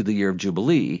is to the year of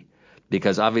Jubilee,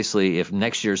 because obviously if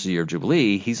next year's the year of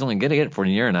Jubilee, he's only going to get it for a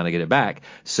year and not to get it back,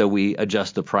 so we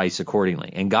adjust the price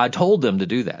accordingly. And God told them to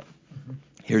do that.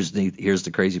 Here's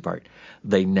the crazy part.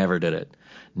 They never did it.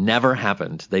 Never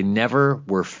happened. They never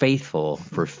were faithful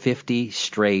for 50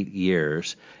 straight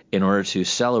years in order to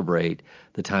celebrate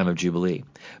the time of Jubilee.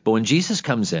 But when Jesus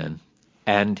comes in,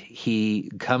 and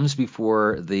he comes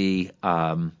before the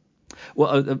other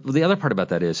part about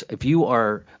that is, if you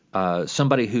are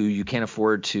somebody who you can't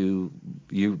afford to,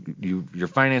 your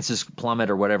finances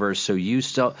plummet or whatever, so you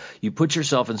put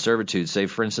yourself in servitude. Say,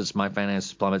 for instance, my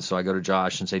finances plummet, so I go to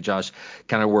Josh and say, Josh,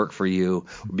 can I work for you,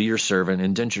 be your servant,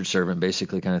 indentured servant,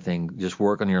 basically, kind of thing. Just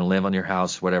work on live on your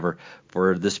house, whatever,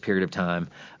 for this period of time,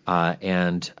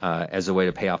 and as a way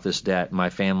to pay off this debt. My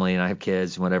family and I have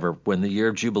kids, whatever. When the year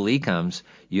of Jubilee comes,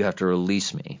 you have to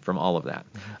release me from all of that.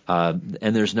 And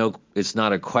it's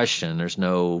not a question. There's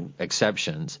no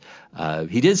exceptions.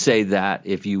 He did say that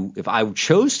if I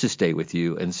chose to stay with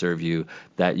you and serve you,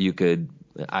 that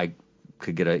I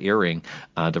could get an earring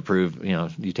to prove,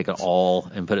 you take it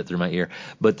all and put it through my ear.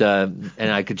 But and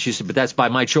I could choose it, but that's by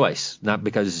my choice, not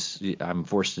because I'm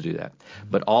forced to do that.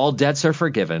 But all debts are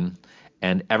forgiven,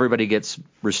 and everybody gets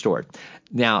restored.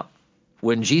 Now,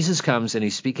 when Jesus comes and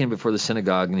he's speaking before the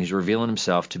synagogue and he's revealing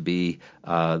himself to be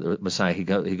the Messiah, he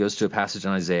goes to a passage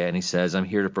in Isaiah and he says, I'm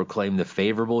here to proclaim the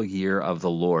favorable year of the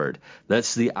Lord.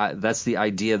 That's the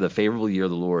idea. The favorable year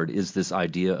of the Lord is this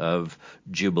idea of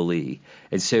Jubilee.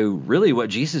 And so really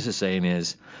what Jesus is saying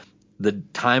is, the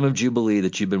time of Jubilee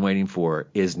that you've been waiting for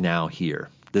is now here.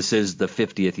 This is the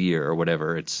 50th year or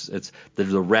whatever. It's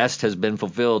the rest has been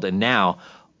fulfilled, and now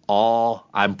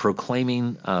I'm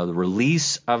proclaiming the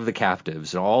release of the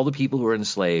captives and all the people who are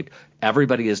enslaved.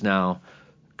 Everybody is now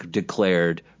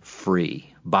declared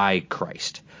free by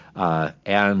Christ.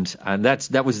 And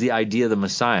that was the idea of the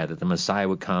Messiah, that the Messiah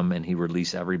would come and he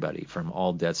release everybody from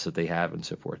all debts that they have and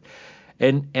so forth.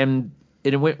 And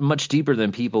it went much deeper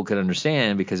than people could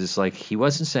understand, because it's like he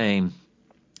wasn't saying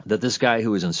that this guy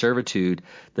who was in servitude,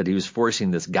 that he was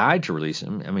forcing this guy to release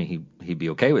him. I mean, he'd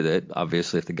be okay with it,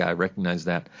 obviously, if the guy recognized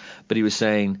that. But he was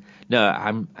saying, no,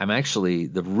 I'm actually,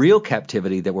 the real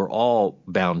captivity that we're all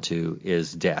bound to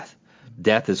is death.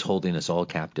 Death is holding us all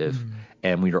captive,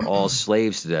 and we are all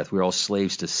slaves to death. We're all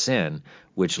slaves to sin,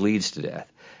 which leads to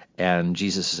death. And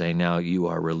Jesus is saying, now you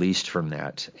are released from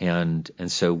that. And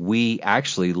so we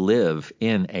actually live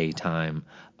in a time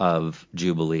of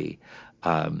Jubilee.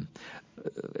 And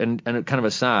kind of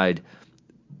aside,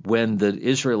 when the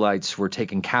Israelites were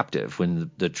taken captive,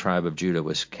 when the tribe of Judah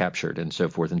was captured and so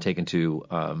forth and taken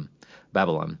to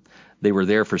Babylon, they were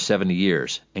there for 70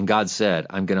 years. And God said,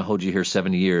 I'm going to hold you here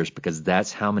 70 years because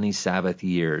that's how many Sabbath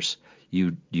years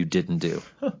you didn't do.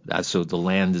 So the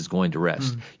land is going to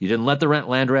rest. You didn't let the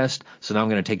land rest, so now I'm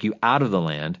going to take you out of the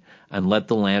land and let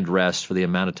the land rest for the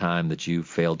amount of time that you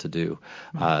failed to do.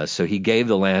 So he gave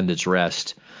the land its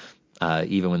rest,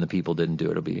 even when the people didn't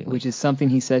do it obediently. Which is something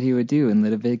he said he would do in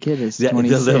Leviticus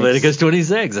 26. Leviticus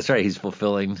 26. That's right. He's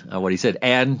fulfilling what he said.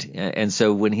 And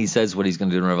so when he says what he's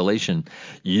going to do in Revelation,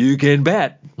 you can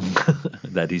bet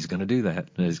that he's going to do that.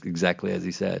 It's exactly as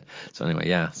he said. So anyway,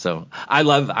 yeah. So I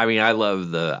love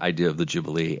the idea of the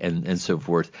Jubilee and so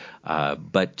forth.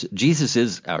 But Jesus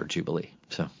is our Jubilee.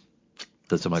 So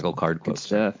that's a Michael Card quote. Good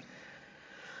stuff.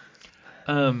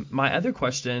 My other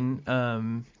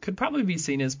question could probably be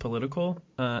seen as political,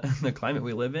 the climate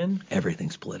we live in.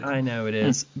 Everything's political. I know it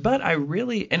is. But I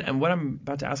really, and what I'm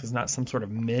about to ask is not some sort of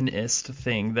menist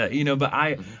thing that, but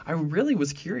I really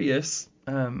was curious,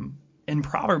 in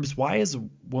Proverbs, why is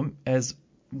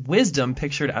wisdom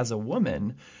pictured as a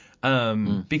woman?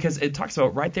 Because it talks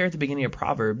about right there at the beginning of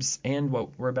Proverbs, and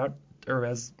what we're about, or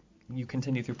as you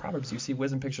continue through Proverbs, you see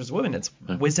wisdom pictures of women. It's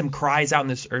wisdom cries out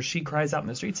she cries out in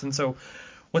the streets. And so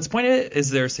what's the point of it? Is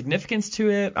there significance to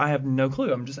it? I have no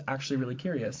clue. I'm just actually really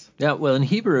curious. Yeah, well, in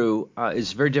Hebrew,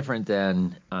 it's very different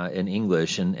than in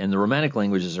English. And the Romantic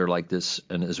languages are like this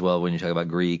and as well when you talk about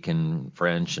Greek and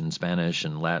French and Spanish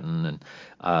and Latin.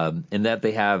 And in that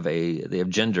they have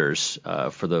genders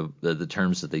for the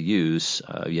terms that they use.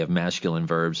 You have masculine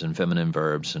verbs and feminine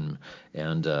verbs and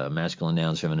masculine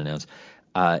nouns, feminine nouns.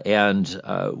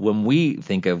 When we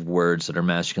think of words that are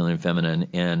masculine and feminine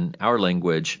in our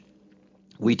language,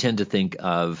 we tend to think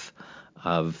of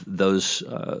those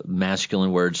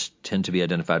masculine words tend to be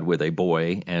identified with a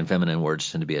boy, and feminine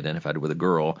words tend to be identified with a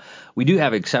girl. We do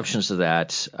have exceptions to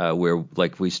that, where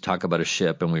like we talk about a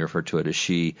ship and we refer to it as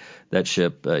she. That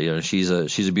ship, she's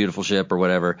a beautiful ship or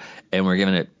whatever, and we're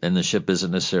giving it, and the ship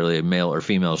isn't necessarily a male or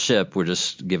female ship. We're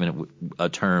just giving it a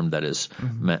term that is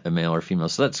a male or female.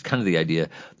 So that's kind of the idea.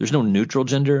 There's no neutral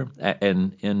gender,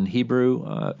 and in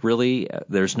Hebrew, really,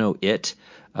 there's no it.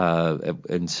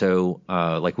 And so,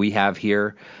 like we have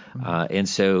here, and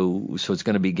so it's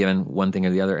going to be given one thing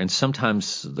or the other. And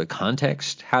sometimes the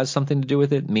context has something to do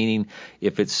with it, meaning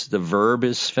if it's the verb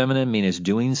is feminine, meaning it's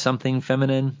doing something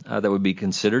feminine, that would be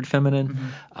considered feminine.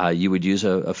 You would use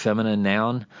a feminine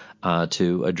noun,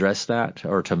 to address that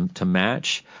or to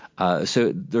match.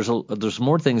 So there's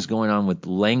more things going on with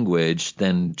language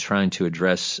than trying to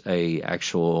address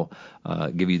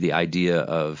give you the idea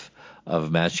of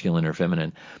masculine or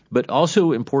feminine. But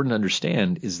also important to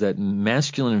understand is that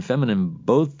masculine and feminine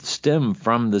both stem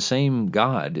from the same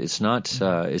God. It's not,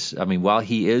 while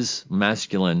he is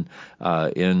masculine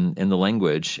in the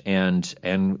language, and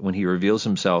when he reveals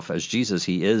himself as Jesus,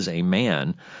 he is a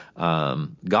man.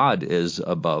 God is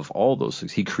above all those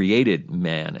things. He created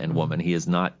man and woman. He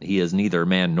is neither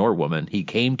man nor woman. He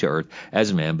came to earth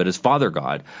as a man, but as Father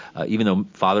God, even though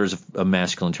Father is a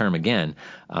masculine term again,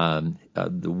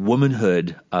 the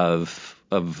womanhood of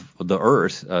the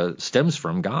earth stems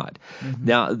from God.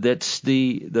 Now that's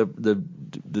the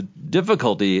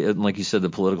difficulty, and like you said, the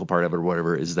political part of it or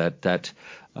whatever, is that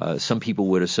some people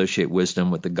would associate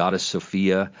wisdom with the goddess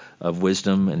Sophia of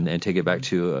wisdom and take it back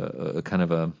to a kind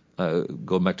of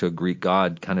going back to a Greek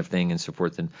god kind of thing and so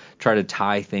forth, and try to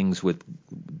tie things with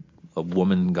a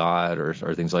woman god or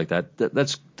things like that.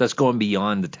 That's going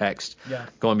beyond the text,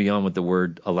 going beyond what the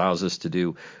word allows us to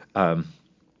do.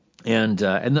 And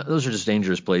those are just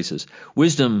dangerous places.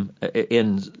 Wisdom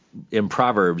in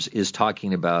Proverbs is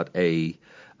talking about just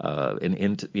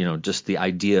the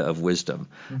idea of wisdom.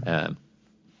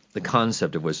 the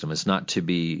concept of wisdom. It's not to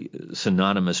be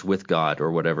synonymous with God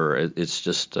or whatever. It's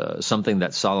just something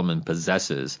that Solomon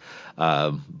possesses.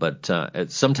 But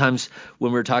sometimes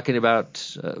when we're talking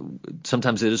about,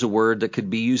 sometimes it is a word that could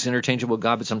be used interchangeable with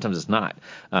God, but sometimes it's not.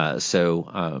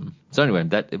 So anyway,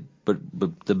 but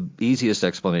the easiest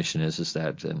explanation is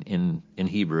that in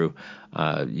Hebrew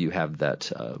you have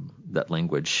that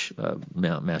language,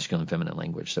 masculine and feminine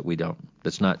language that we don't.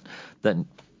 That's not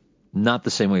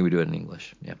the same way we do it in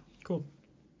English. Yeah. Cool.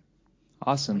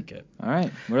 Awesome. Like it. All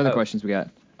right. What other questions we got?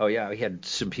 Oh yeah, we had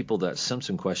some people that some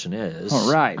question is.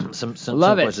 All right. Some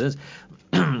Love it. question is.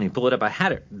 You pull it up. I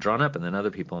had it drawn up, and then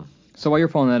other people. So while you're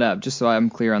pulling that up, just so I'm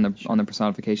clear on the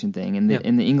personification thing, in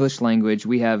the English language,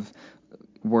 we have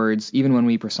words even when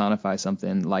we personify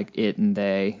something like it and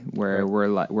they, where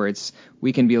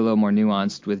we can be a little more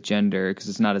nuanced with gender because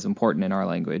it's not as important in our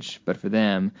language, but for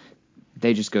them,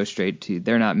 they just go straight to,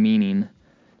 they're not meaning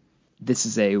this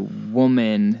is a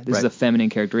woman, this is a feminine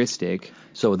characteristic.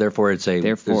 So therefore it's a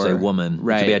woman.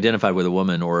 Right. To be identified with a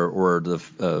woman or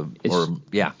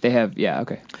They have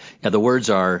okay. Yeah, the words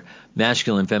are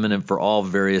masculine and feminine for all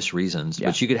various reasons. Yeah.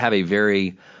 But you could have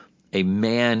a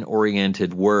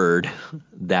man-oriented word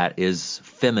that is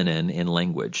feminine in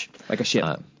language. Like a ship.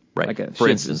 Right. For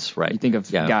instance, right. You think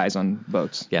of guys on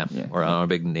boats. Yeah. Or on a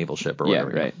big naval ship or whatever.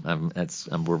 Right.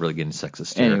 We're really getting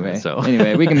sexist here.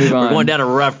 Anyway, we can move on. We're going down a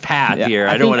rough path here.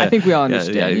 I think we all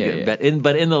understand. Yeah. But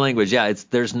in the language,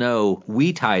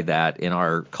 we tie that in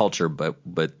our culture, but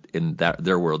in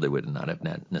their world, they would not have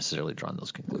necessarily drawn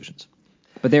those conclusions.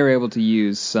 But they were able to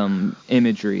use some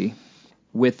imagery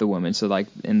with the woman. So like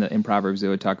in Proverbs, they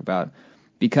would talk about,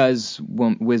 because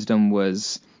wisdom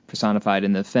was personified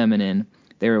in the feminine,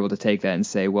 they were able to take that and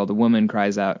say, well, the wisdom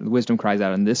cries out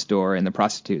in this door, and the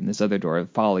prostitute in this other door,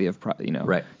 folly of,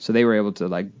 Right. So they were able to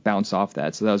like bounce off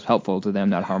that. So that was helpful to them,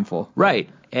 not harmful.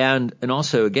 Right. And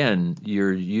also, again,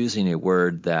 you're using a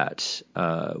word that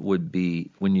would be,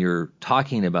 when you're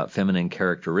talking about feminine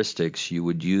characteristics, you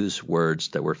would use words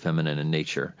that were feminine in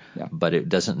nature. Yeah. But it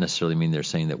doesn't necessarily mean they're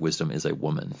saying that wisdom is a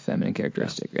woman. Feminine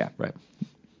characteristic, yeah. Right.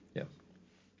 Yeah.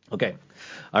 Okay.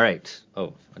 All right.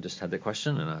 Oh, I just had that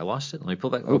question and I lost it. Let me pull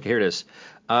back. Okay, here it is.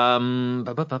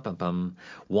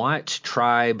 What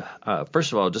tribe?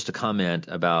 First of all, just a comment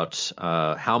about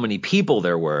how many people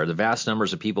there were. The vast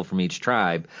numbers of people from each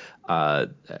tribe,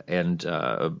 and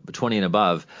 20 and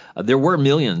above. There were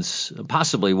millions,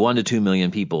 possibly 1 to 2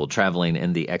 million people traveling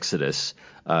in the Exodus.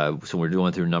 So we're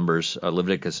going through Numbers,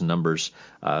 Leviticus and Numbers,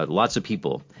 lots of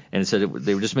people. And it said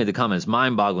they just made the comments,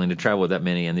 mind-boggling to travel with that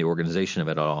many and the organization of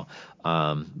it all.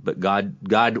 But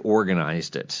God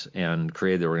organized it and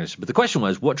created the organization. But the question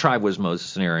was, what tribe was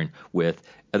Moses and Aaron with?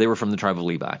 They were from the tribe of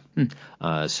Levi.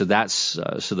 So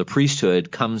the priesthood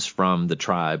comes from the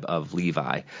tribe of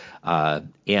Levi.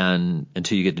 And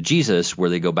until you get to Jesus, where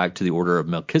they go back to the order of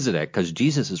Melchizedek, because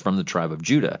Jesus is from the tribe of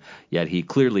Judah, yet he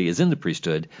clearly is in the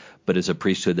priesthood, but it's a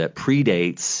priesthood that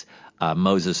predates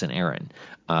Moses and Aaron,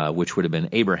 which would have been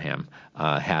Abraham,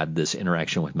 had this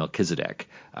interaction with Melchizedek.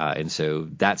 And so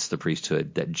that's the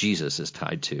priesthood that Jesus is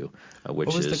tied to, which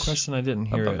is... What was the question? I didn't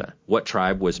hear it. That. What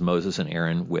tribe was Moses and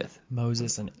Aaron with?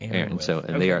 Moses and Aaron with. So,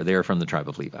 and they are from the tribe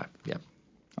of Levi. Yeah.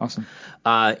 Awesome.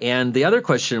 And the other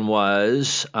question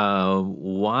was,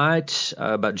 what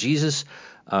about Jesus...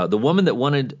 the woman that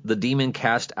wanted the demon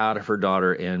cast out of her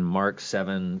daughter in Mark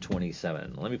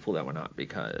 7:27. Let me pull that one up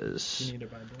because... Do you need a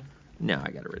Bible? No,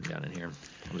 I got it written down in here.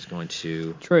 I was going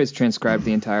to... Troy has transcribed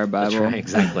the entire Bible. That's right,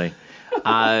 exactly.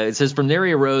 It says, from there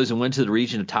he arose and went to the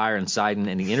region of Tyre and Sidon,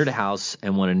 and he entered a house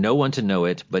and wanted no one to know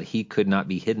it, but he could not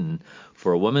be hidden.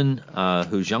 For a woman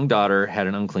whose young daughter had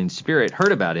an unclean spirit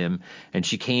heard about him, and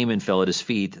she came and fell at his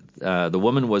feet. The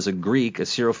woman was a Greek, a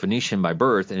Syrophoenician by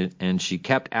birth, and she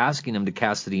kept asking him to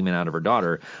cast the demon out of her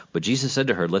daughter. But Jesus said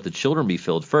to her, let the children be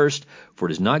filled first, for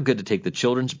it is not good to take the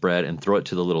children's bread and throw it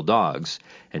to the little dogs.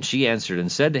 And she answered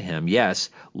and said to him,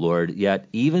 yes, Lord, yet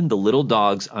even the little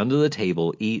dogs under the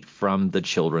table eat from the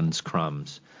children's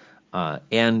crumbs.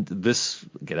 And this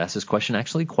get asked this question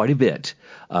actually quite a bit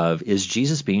of, is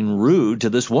Jesus being rude to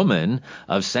this woman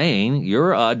of saying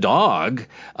you're a dog?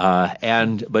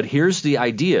 But here's the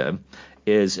idea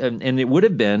is, and it would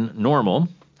have been normal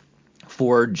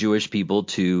for Jewish people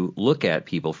to look at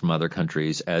people from other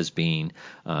countries as being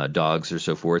dogs or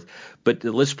so forth. But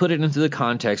let's put it into the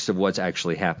context of what's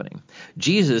actually happening.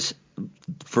 Jesus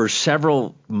for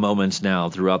several moments now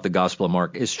throughout the Gospel of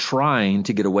Mark, is trying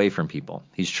to get away from people.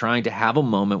 He's trying to have a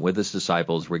moment with his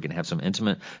disciples where he can have some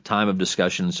intimate time of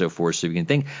discussion and so forth. So you can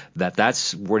think that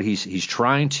that's where he's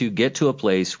trying to get to a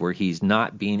place where he's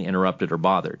not being interrupted or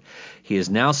bothered. He is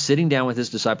now sitting down with his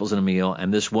disciples in a meal,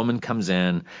 and this woman comes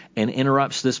in and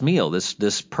interrupts this meal,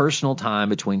 this personal time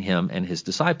between him and his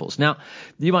disciples. Now,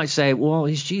 you might say, well,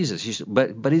 he's Jesus,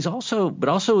 but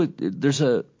also there's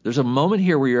a moment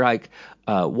here where you're like,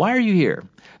 why are you here?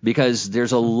 Because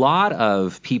there's a lot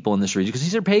of people in this region, because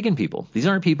these are pagan people. These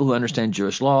aren't people who understand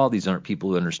Jewish law. These aren't people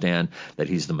who understand that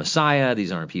he's the Messiah.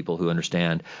 These aren't people who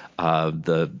understand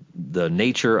the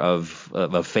nature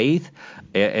of faith.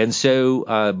 And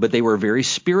so, but they were very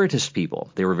spiritist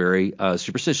people. They were very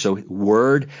superstitious. So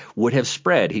word would have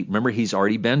spread. Remember, he's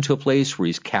already been to a place where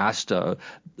he's cast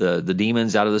the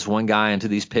demons out of this one guy into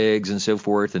these pigs and so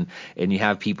forth. And you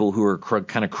have people who are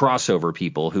kind of crossover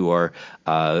people who are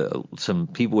some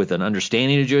people with an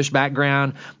understanding of Jewish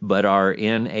background, but are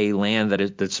in a land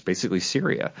that's basically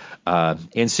Syria.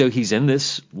 And so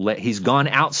he's gone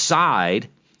outside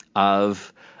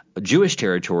of Jewish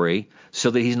territory so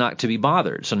that he's not to be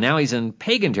bothered. So now he's in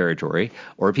pagan territory,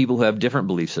 or people who have different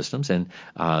belief systems and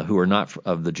who are not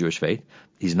of the Jewish faith.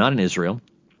 He's not in Israel.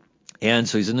 And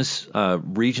so he's in this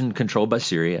region controlled by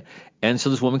Syria. And so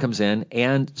this woman comes in,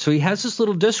 and so he has this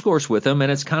little discourse with him,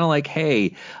 and it's kind of like,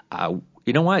 hey,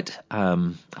 you know what?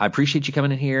 I appreciate you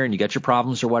coming in here, and you got your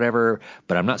problems or whatever,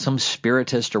 but I'm not some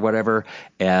spiritist or whatever.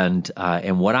 And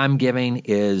what I'm giving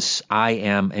is I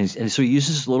am, and so he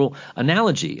uses this little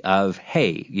analogy of,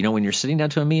 hey, when you're sitting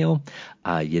down to a meal,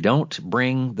 you don't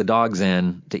bring the dogs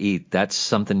in to eat. That's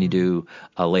something you do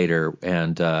later.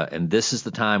 And this is the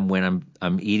time when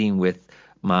I'm eating with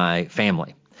my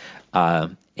family.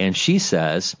 And she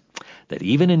says that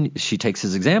she takes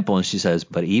his example and she says,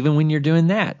 but even when you're doing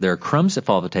that, there are crumbs that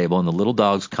fall off the table and the little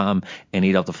dogs come and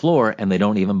eat off the floor, and they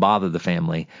don't even bother the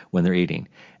family when they're eating.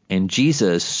 And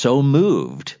Jesus, so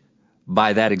moved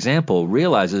by that example,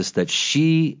 realizes that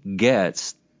she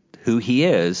gets who he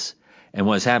is and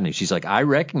what's happening. She's like, I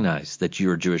recognize that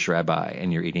you're a Jewish rabbi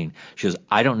and you're eating. She goes,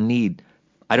 I don't need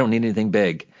anything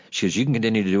big. She goes, you can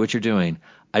continue to do what you're doing.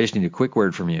 I just need a quick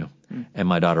word from you, and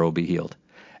my daughter will be healed.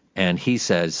 And he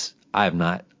says,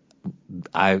 the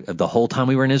whole time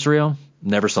we were in Israel,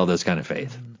 never saw this kind of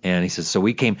faith. And he says, so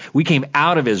we came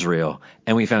out of Israel,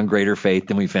 and we found greater faith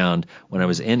than we found when I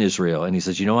was in Israel. And he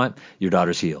says, you know what? Your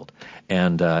daughter's healed,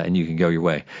 and you can go your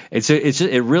way.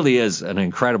 It really is an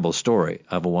incredible story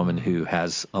of a woman who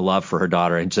has a love for her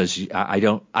daughter and says, I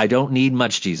don't need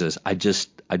much, Jesus. I just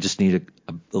need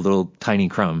a little tiny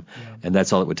crumb, and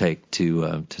that's all it would take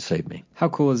to save me. How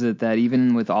cool is it that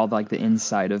even with all the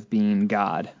insight of being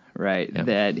God, right,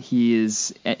 that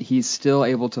he's still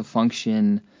able to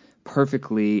function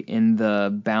perfectly in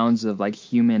the bounds of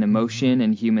human emotion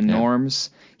and human norms.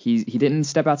 He didn't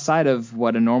step outside of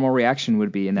what a normal reaction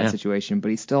would be in that situation, but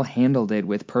he still handled it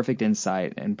with perfect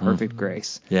insight and perfect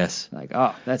grace. Yes.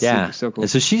 That's so cool.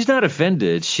 And so she's not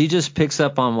offended. She just picks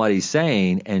up on what he's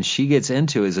saying, and she gets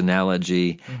into his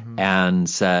analogy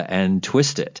and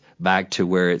twist it back to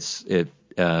where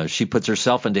she puts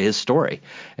herself into his story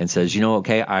and says,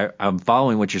 okay, I'm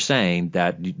following what you're saying,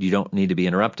 that you don't need to be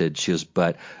interrupted. She goes,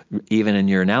 but even in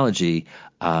your analogy,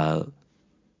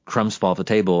 crumbs fall off the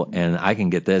table, and I can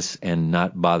get this and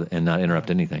not bother and not interrupt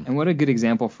anything. And what a good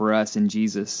example for us in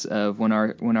Jesus of when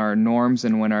our norms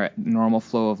and when our normal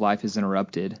flow of life is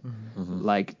interrupted,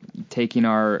 taking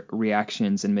our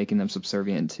reactions and making them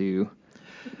subservient to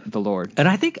the Lord. And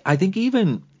I think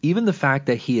even the fact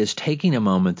that he is taking a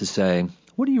moment to say,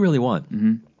 what do you really want?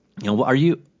 Mm-hmm.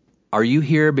 Are you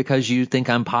here because you think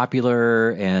I'm popular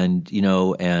and you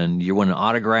want an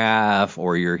autograph,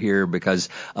 or you're here because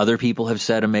other people have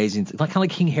said amazing things, kind of like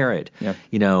King Herod,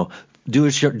 do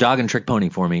a dog and trick pony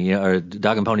for me, or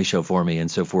dog and pony show for me,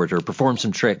 and so forth, or perform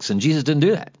some tricks. And Jesus didn't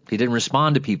do that. He didn't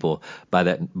respond to people by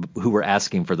that who were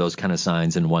asking for those kind of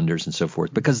signs and wonders and so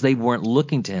forth, because they weren't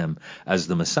looking to him as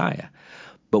the Messiah.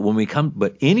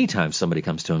 But anytime somebody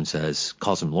comes to him and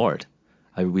calls him Lord,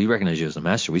 we recognize you as the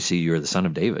Master. We see you're the Son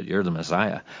of David. You're the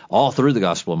Messiah. All through the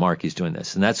Gospel of Mark, he's doing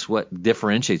this. And that's what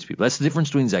differentiates people. That's the difference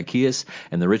between Zacchaeus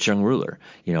and the rich young ruler.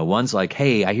 One's like,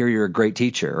 hey, I hear you're a great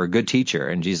teacher or a good teacher.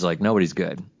 And Jesus is like, nobody's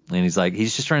good. And he's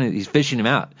just he's fishing him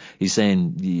out. He's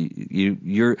saying,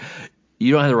 you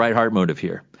don't have the right heart motive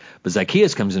here. But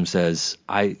Zacchaeus comes and says,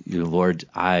 Lord,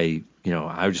 I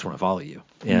just want to follow you,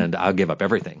 and I'll give up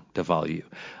everything to follow you.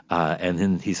 And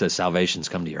then he says, salvation's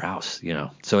come to your house,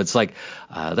 So it's like,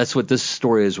 that's what this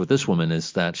story is with this woman,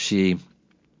 is that he's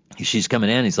she's coming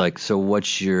in. He's like, so why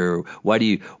do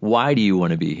you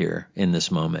want to be here in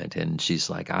this moment? And she's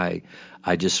like, I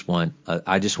just want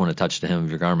to touch the hem of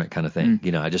your garment, kind of thing.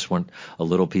 I just want a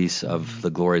little piece of the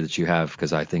glory that you have,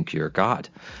 because I think you're God.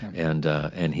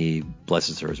 And he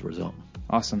blesses her as a result.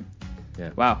 Awesome.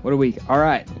 Yeah. Wow, what a week. All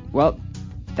right. Well,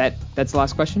 that's the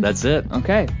last question? That's it.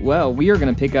 Okay. Well, we are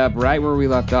going to pick up right where we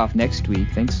left off next week.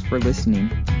 Thanks for listening.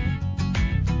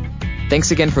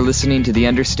 Thanks again for listening to the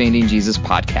Understanding Jesus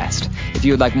podcast. If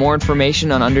you would like more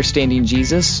information on Understanding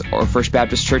Jesus or First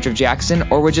Baptist Church of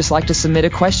Jackson, or would just like to submit a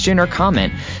question or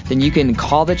comment, then you can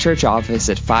call the church office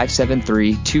at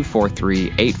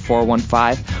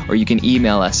 573-243-8415, or you can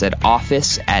email us at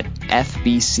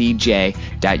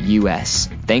office@fbcj.us.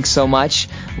 Thanks so much.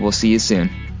 We'll see you soon.